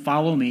said to him,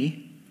 "Follow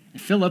me."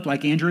 And Philip,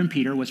 like Andrew and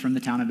Peter, was from the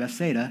town of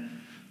Bethsaida.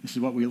 This is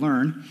what we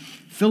learn.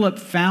 Philip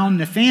found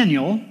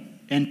Nathanael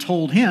and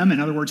told him, in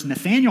other words,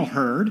 Nathanael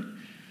heard,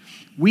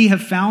 "We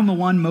have found the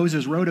one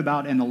Moses wrote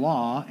about in the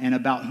law and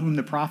about whom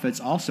the prophets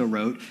also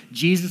wrote,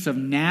 Jesus of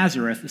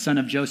Nazareth, the son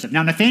of Joseph."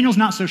 Now, Nathanael's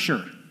not so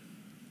sure.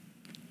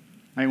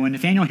 Right, when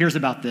Nathanael hears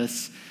about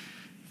this,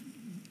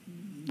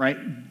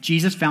 right,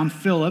 Jesus found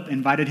Philip,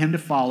 invited him to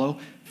follow.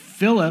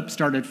 Philip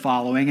started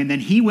following, and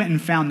then he went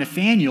and found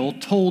Nathanael,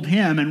 told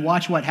him, and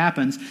watch what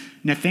happens.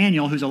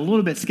 Nathanael, who's a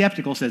little bit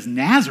skeptical, says,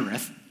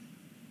 "Nazareth?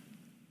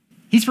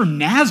 He's from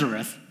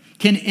Nazareth.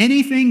 Can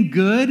anything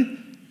good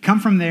come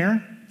from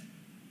there?"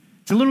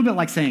 It's a little bit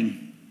like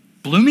saying,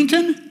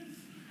 Bloomington?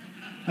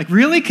 Like,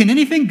 really? Can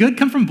anything good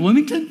come from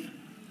Bloomington?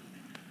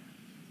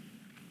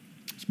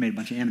 Just made a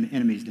bunch of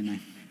enemies, didn't I?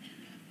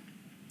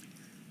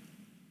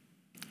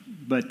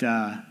 But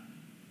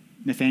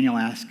Nathanael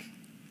asks,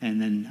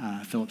 and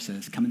then Philip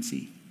says, come and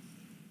see.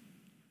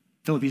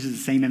 Philip uses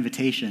the same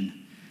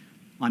invitation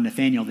on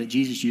Nathanael that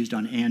Jesus used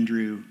on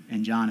Andrew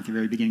and John at the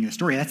very beginning of the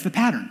story. That's the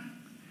pattern.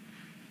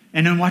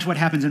 And then watch what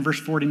happens in verse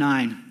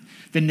 49.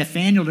 Then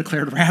Nathanael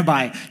declared,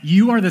 Rabbi,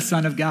 you are the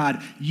Son of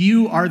God.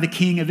 You are the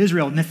King of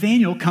Israel.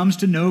 Nathanael comes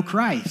to know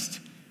Christ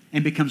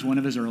and becomes one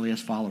of his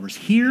earliest followers.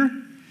 Hear,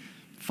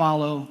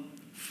 follow,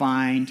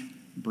 find,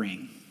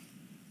 bring.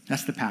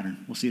 That's the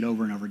pattern. We'll see it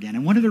over and over again.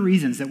 And one of the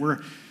reasons that we're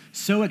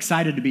so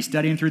excited to be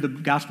studying through the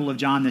Gospel of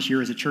John this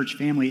year as a church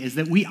family is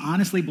that we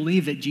honestly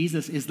believe that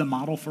Jesus is the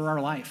model for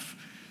our life.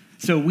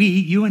 So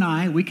you and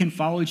I, we can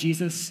follow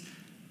Jesus,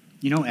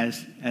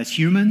 as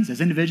humans, as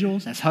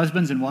individuals, as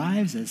husbands and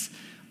wives, as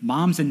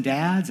moms and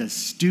dads, as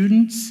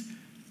students,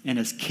 and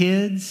as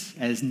kids,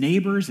 as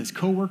neighbors, as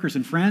coworkers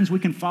and friends. We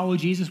can follow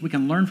Jesus. We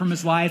can learn from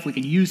his life. We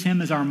can use him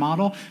as our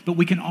model, but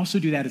we can also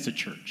do that as a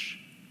church.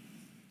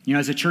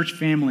 As a church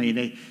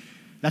family,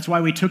 that's why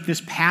we took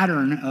this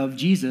pattern of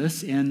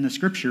Jesus in the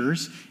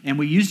scriptures and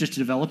we used it to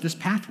develop this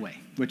pathway,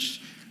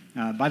 which,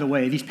 by the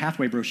way, these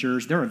pathway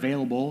brochures, they're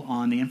available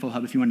on the Info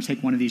Hub if you want to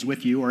take one of these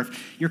with you, or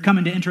if you're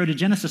coming to Intro to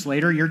Genesis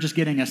later, you're just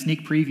getting a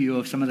sneak preview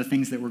of some of the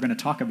things that we're going to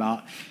talk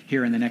about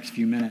here in the next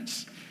few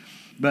minutes.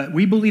 But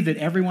we believe that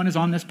everyone is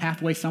on this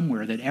pathway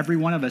somewhere, that every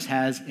one of us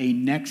has a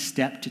next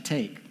step to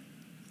take.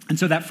 And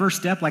so that first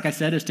step, like I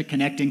said, is to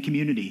connect in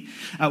community.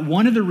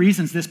 One of the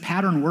reasons this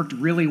pattern worked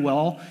really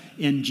well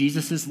in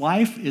Jesus'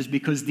 life is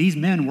because these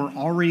men were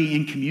already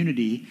in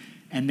community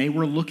and they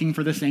were looking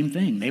for the same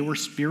thing. They were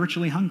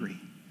spiritually hungry.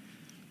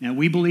 Now,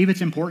 we believe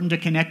it's important to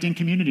connect in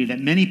community, that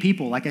many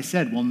people, like I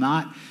said, will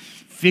not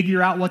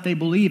figure out what they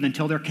believe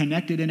until they're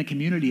connected in a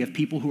community of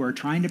people who are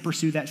trying to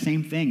pursue that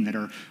same thing, that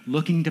are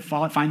looking to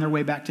find their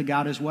way back to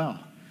God as well.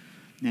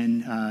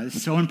 And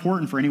it's so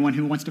important for anyone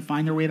who wants to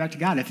find their way back to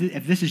God.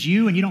 If this is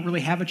you and you don't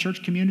really have a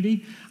church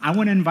community, I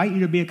want to invite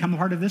you to become a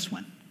part of this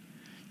one.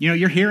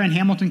 You're here in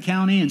Hamilton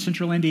County in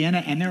central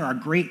Indiana, and there are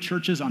great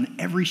churches on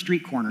every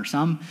street corner.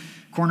 Some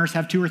corners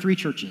have 2 or 3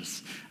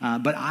 churches.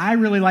 But I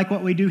really like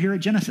what we do here at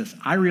Genesis.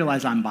 I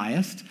realize I'm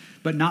biased,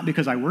 but not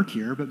because I work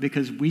here, but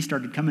because we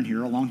started coming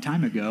here a long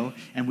time ago,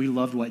 and we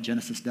loved what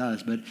Genesis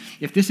does. But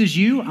if this is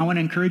you, I want to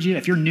encourage you,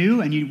 if you're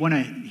new and you want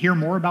to hear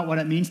more about what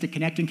it means to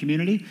connect in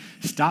community,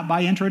 stop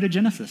by Intro to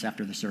Genesis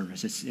after the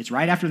service. It's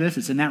right after this.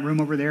 It's in that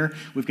room over there.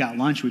 We've got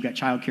lunch. We've got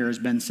childcare, as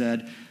Ben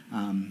said.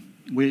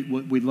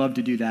 We'd love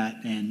to do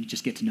that and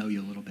just get to know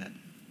you a little bit.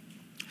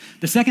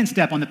 The second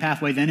step on the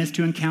pathway then is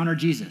to encounter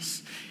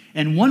Jesus.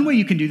 And one way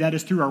you can do that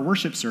is through our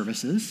worship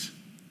services.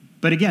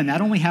 But again,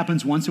 that only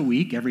happens once a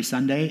week, every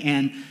Sunday.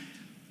 And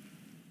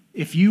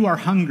if you are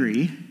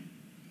hungry,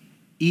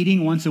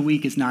 eating once a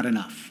week is not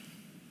enough.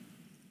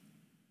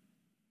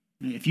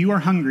 If you are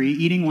hungry,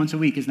 eating once a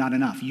week is not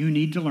enough. You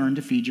need to learn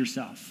to feed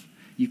yourself.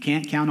 You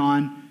can't count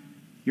on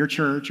your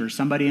church or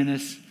somebody in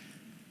this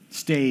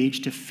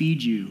stage to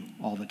feed you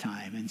all the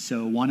time. And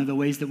so one of the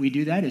ways that we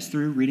do that is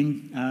through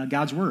reading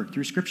God's Word,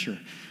 through Scripture.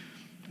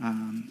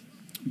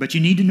 But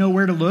you need to know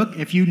where to look.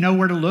 If you know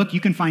where to look,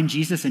 you can find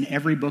Jesus in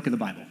every book of the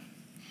Bible.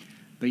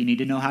 But you need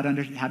to know how to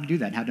do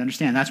that, how to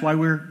understand. That's why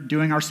we're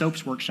doing our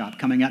SOAPs workshop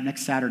coming up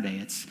next Saturday.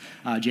 It's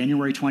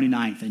January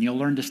 29th, and you'll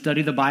learn to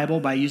study the Bible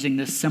by using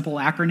this simple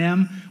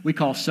acronym we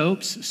call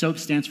SOAPs. SOAPs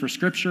stands for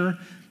Scripture,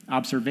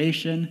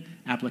 Observation,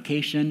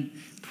 Application,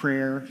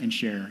 Prayer, and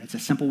Share. It's a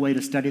simple way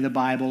to study the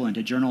Bible and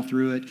to journal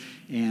through it,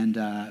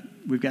 and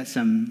we've got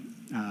some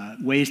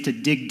ways to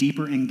dig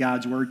deeper in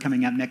God's Word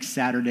coming up next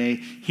Saturday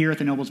here at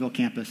the Noblesville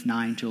campus,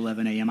 9 to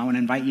 11 a.m. I want to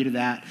invite you to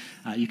that.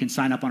 You can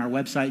sign up on our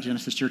website,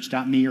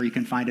 genesischurch.me, or you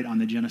can find it on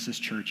the Genesis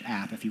Church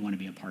app if you want to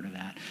be a part of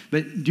that.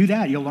 But do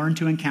that. You'll learn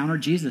to encounter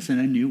Jesus in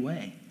a new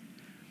way.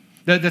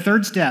 The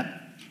third step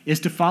is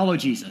to follow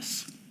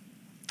Jesus.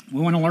 We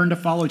want to learn to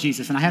follow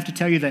Jesus. And I have to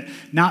tell you that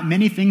not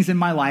many things in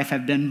my life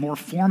have been more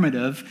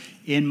formative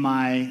in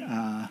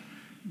my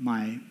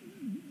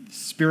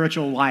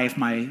spiritual life,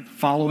 my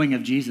following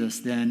of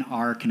Jesus, than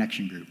our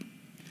connection group.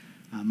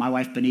 My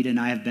wife, Benita, and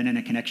I have been in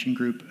a connection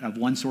group of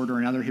one sort or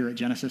another here at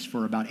Genesis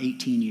for about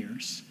 18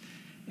 years.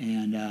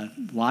 And a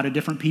lot of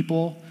different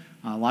people,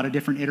 a lot of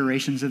different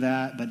iterations of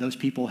that, but those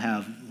people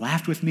have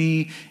laughed with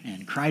me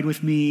and cried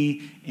with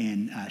me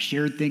and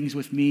shared things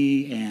with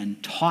me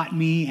and taught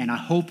me and I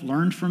hope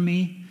learned from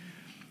me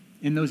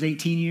in those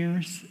 18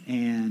 years.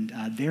 And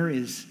there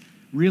is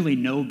really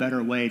no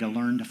better way to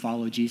learn to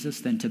follow Jesus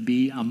than to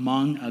be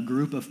among a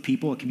group of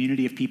people, a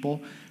community of people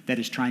that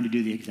is trying to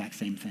do the exact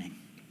same thing.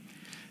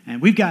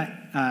 And we've got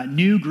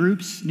new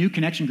groups, new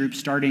connection groups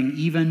starting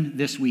even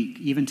this week,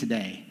 even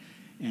today.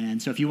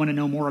 And so if you want to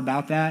know more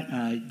about that,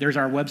 there's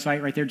our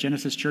website right there,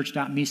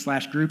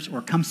 genesischurch.me/groups,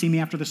 or come see me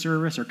after the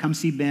service, or come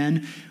see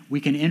Ben. We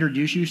can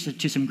introduce you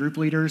to some group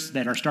leaders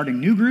that are starting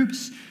new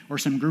groups, or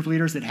some group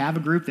leaders that have a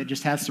group that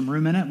just has some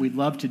room in it. We'd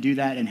love to do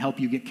that and help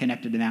you get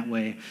connected in that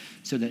way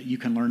so that you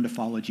can learn to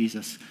follow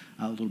Jesus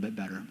a little bit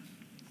better.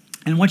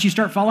 And once you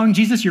start following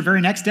Jesus, your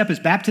very next step is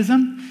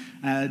baptism.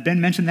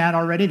 Ben mentioned that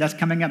already. That's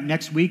coming up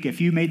next week.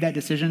 If you made that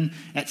decision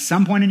at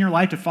some point in your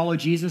life to follow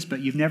Jesus, but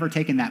you've never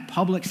taken that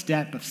public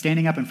step of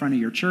standing up in front of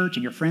your church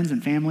and your friends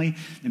and family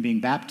and being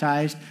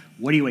baptized,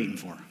 what are you waiting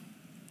for?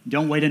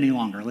 Don't wait any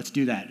longer. Let's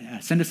do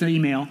that. Send us an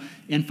email,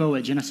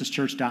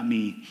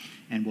 info@genesischurch.me,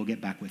 and we'll get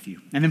back with you.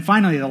 And then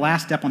finally, the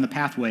last step on the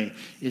pathway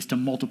is to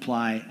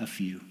multiply a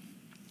few.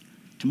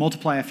 To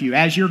multiply a few.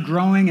 As you're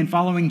growing and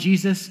following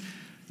Jesus,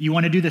 you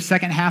want to do the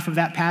second half of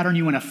that pattern.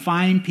 You want to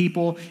find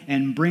people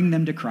and bring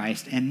them to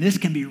Christ. And this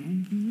can be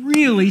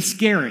really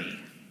scary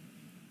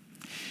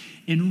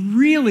and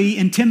really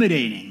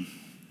intimidating,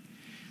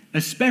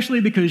 especially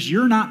because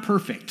you're not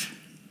perfect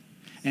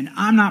and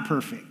I'm not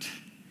perfect.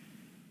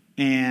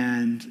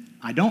 And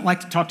I don't like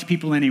to talk to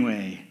people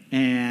anyway.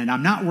 And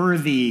I'm not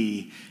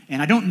worthy.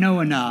 And I don't know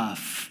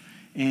enough.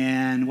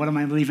 And what am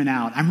I leaving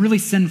out? I'm really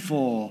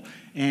sinful.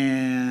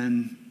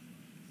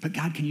 But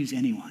God can use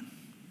anyone.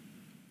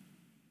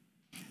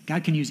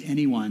 God can use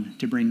anyone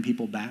to bring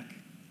people back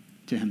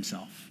to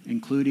himself,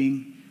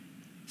 including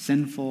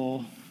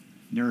sinful,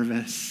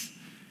 nervous,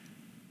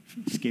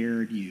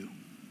 scared you.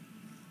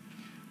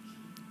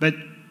 But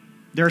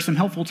there are some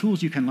helpful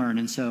tools you can learn.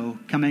 And so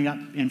coming up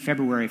in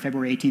February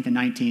 18th and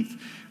 19th,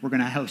 we're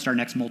going to host our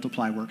next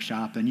Multiply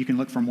workshop. And you can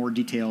look for more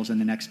details in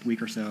the next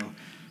week or so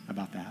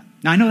about that.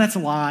 Now, I know that's a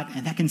lot,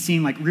 and that can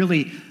seem like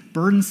really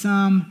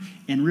burdensome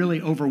and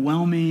really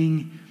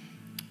overwhelming.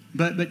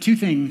 But two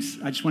things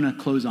I just want to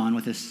close on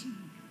with this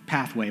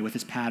pathway, with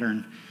this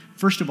pattern.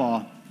 First of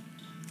all,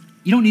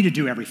 you don't need to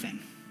do everything.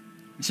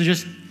 So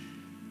just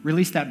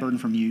release that burden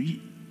from you.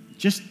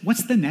 Just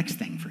what's the next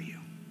thing for you?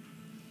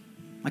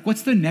 Like,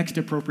 what's the next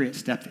appropriate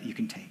step that you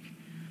can take?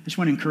 I just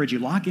want to encourage you,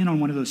 lock in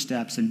on one of those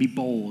steps and be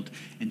bold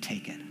and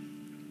take it.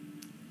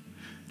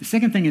 The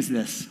second thing is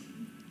this.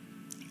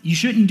 You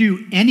shouldn't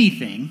do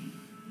anything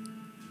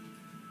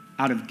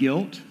out of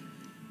guilt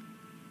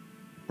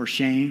or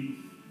shame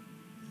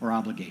or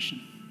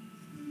obligation.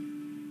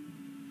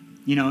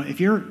 You know, if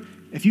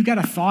you've got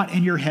a thought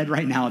in your head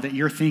right now that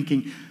you're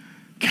thinking,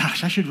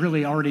 gosh, I should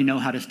really already know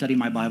how to study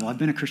my Bible. I've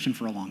been a Christian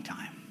for a long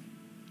time.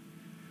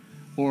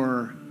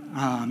 Or,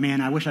 oh,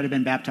 man, I wish I'd have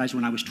been baptized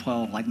when I was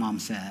 12, like Mom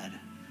said.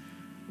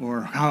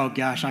 Or, oh,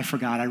 gosh, I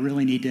forgot. I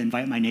really need to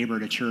invite my neighbor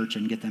to church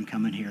and get them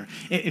coming here.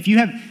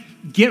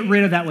 Get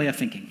rid of that way of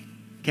thinking,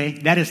 okay?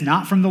 That is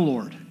not from the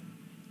Lord.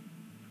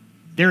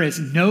 There is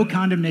no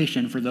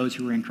condemnation for those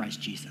who are in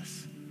Christ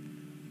Jesus.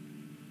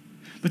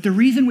 But the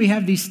reason we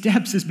have these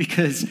steps is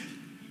because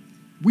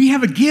we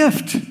have a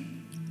gift.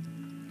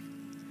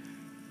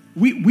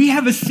 We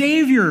have a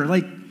Savior.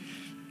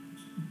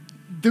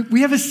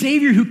 We have a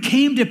Savior who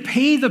came to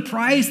pay the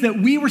price that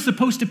we were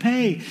supposed to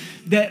pay.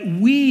 That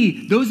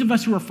those of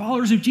us who are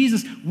followers of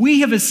Jesus, we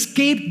have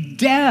escaped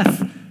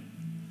death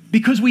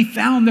because we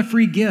found the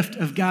free gift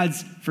of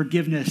God's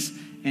forgiveness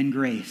and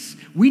grace.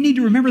 We need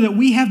to remember that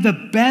we have the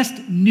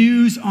best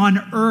news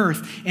on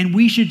earth, and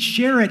we should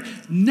share it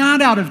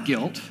not out of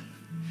guilt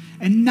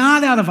and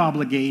not out of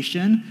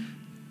obligation,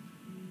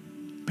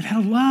 but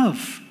out of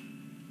love.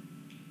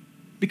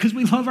 Because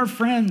we love our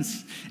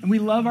friends and we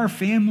love our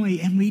family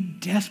and we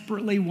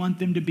desperately want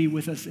them to be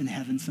with us in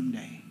heaven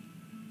someday.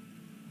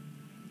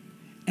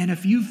 And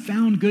if you've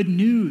found good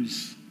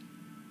news,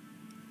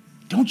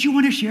 don't you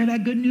want to share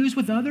that good news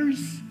with others?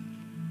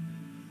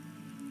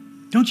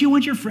 Don't you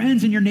want your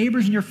friends and your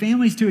neighbors and your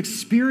families to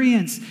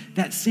experience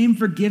that same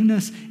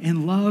forgiveness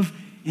and love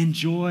and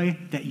joy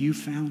that you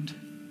found?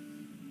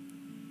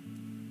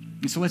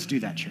 And so let's do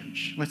that,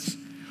 church. Let's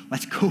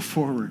go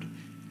forward.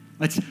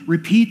 Let's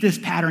repeat this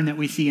pattern that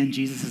we see in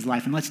Jesus'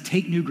 life, and let's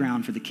take new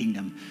ground for the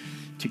kingdom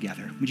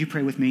together. Would you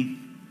pray with me?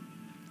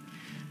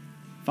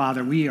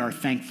 Father, we are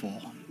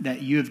thankful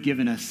that you have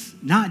given us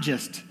not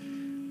just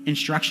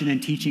instruction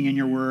and teaching in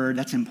your word,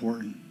 that's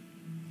important.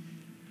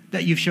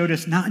 That you've showed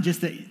us not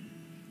just that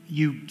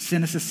you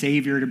sent us a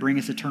Savior to bring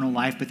us eternal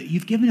life, but that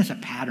you've given us a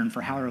pattern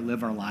for how to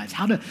live our lives,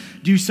 how to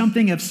do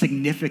something of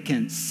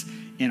significance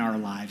in our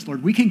lives.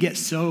 Lord, we can get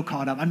so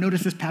caught up. I've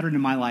noticed this pattern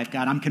in my life.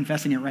 God, I'm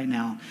confessing it right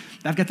now.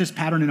 I've got this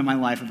pattern in my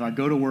life. If I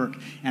go to work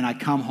and I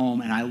come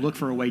home and I look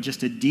for a way just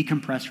to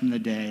decompress from the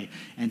day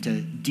and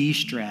to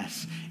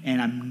de-stress,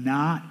 and I'm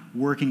not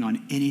working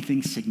on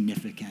anything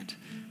significant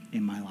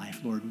in my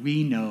life. Lord,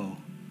 we know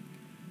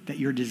that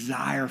your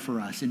desire for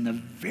us in the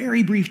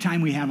very brief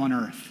time we have on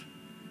earth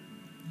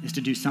is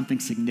to do something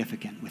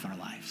significant with our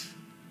lives.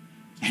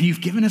 And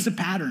you've given us a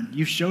pattern.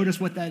 You've showed us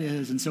what that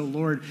is. And so,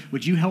 Lord,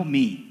 would you help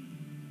me?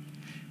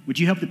 Would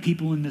you help the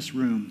people in this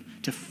room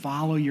to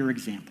follow your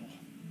example?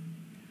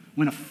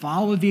 We want to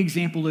follow the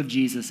example of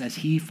Jesus as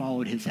he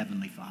followed his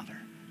heavenly Father.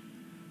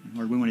 And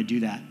Lord, we want to do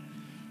that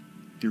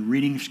through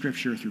reading of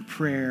Scripture, through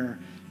prayer,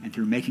 and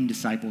through making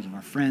disciples of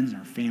our friends and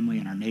our family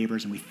and our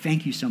neighbors. And we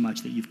thank you so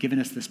much that you've given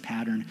us this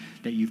pattern,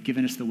 that you've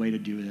given us the way to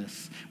do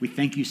this. We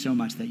thank you so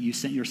much that you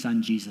sent your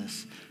son,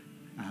 Jesus,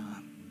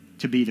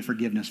 to be the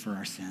forgiveness for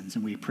our sins.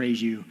 And we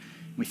praise you.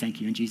 We thank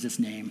you in Jesus'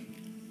 name.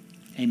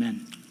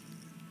 Amen.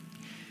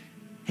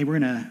 Hey, we're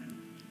going to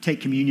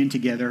take communion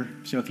together.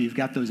 So if you've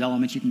got those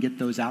elements, you can get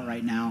those out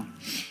right now.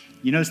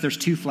 You notice there's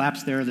two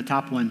flaps there. The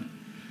top one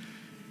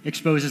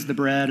exposes the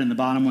bread and the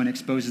bottom one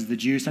exposes the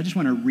juice. I just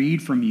want to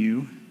read from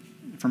you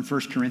from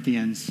 1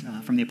 Corinthians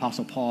from the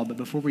Apostle Paul. But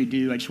before we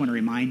do, I just want to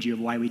remind you of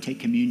why we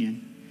take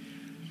communion.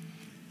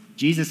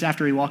 Jesus,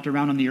 after he walked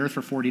around on the earth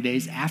for 40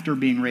 days, after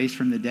being raised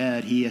from the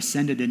dead, he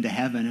ascended into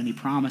heaven and he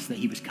promised that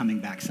he was coming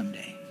back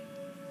someday.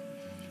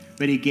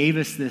 But he gave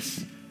us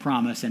this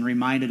promise and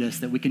reminded us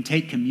that we can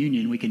take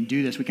communion, we can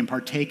do this, we can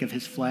partake of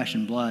his flesh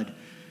and blood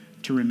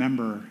to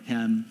remember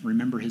him,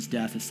 remember his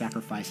death, his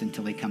sacrifice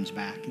until he comes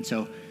back. And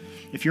so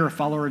if you're a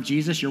follower of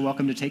Jesus, you're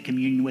welcome to take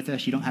communion with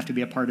us. You don't have to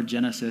be a part of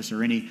Genesis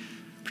or any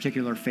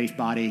particular faith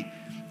body.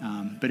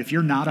 But if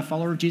you're not a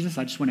follower of Jesus,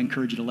 I just want to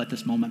encourage you to let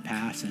this moment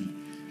pass and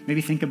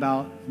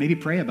maybe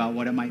pray about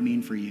what it might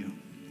mean for you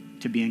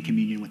to be in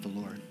communion with the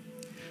Lord.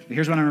 But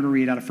here's what I'm going to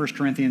read out of 1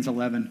 Corinthians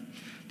 11.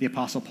 The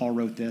Apostle Paul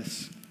wrote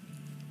this.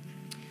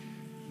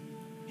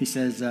 He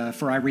says,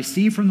 "For I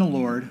received from the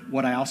Lord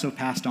what I also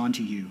passed on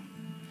to you.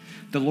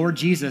 The Lord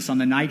Jesus, on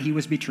the night he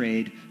was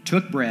betrayed,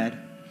 took bread,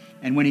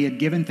 and when he had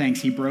given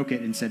thanks, he broke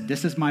it and said,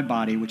 'This is my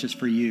body, which is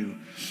for you.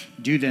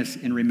 Do this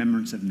in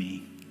remembrance of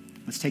me.'"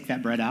 Let's take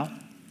that bread out,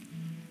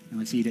 and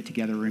let's eat it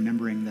together,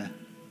 remembering that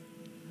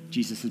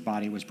Jesus'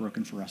 body was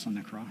broken for us on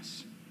the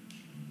cross.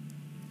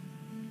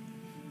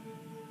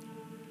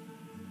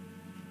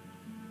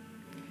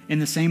 In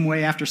the same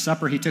way, after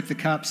supper, he took the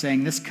cup,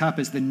 saying, "This cup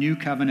is the new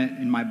covenant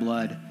in my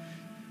blood.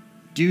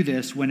 Do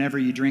this whenever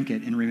you drink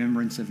it in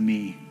remembrance of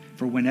me.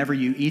 For whenever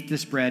you eat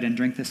this bread and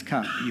drink this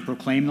cup, you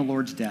proclaim the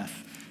Lord's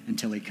death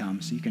until he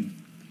comes." So you can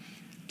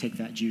take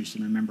that juice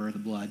and remember the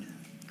blood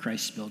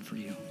Christ spilled for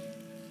you.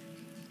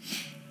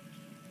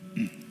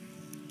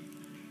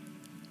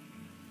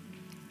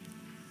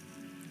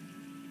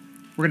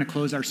 We're going to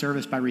close our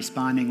service by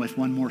responding with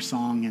one more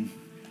song. And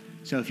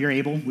so if you're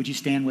able, would you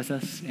stand with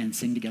us and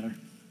sing together?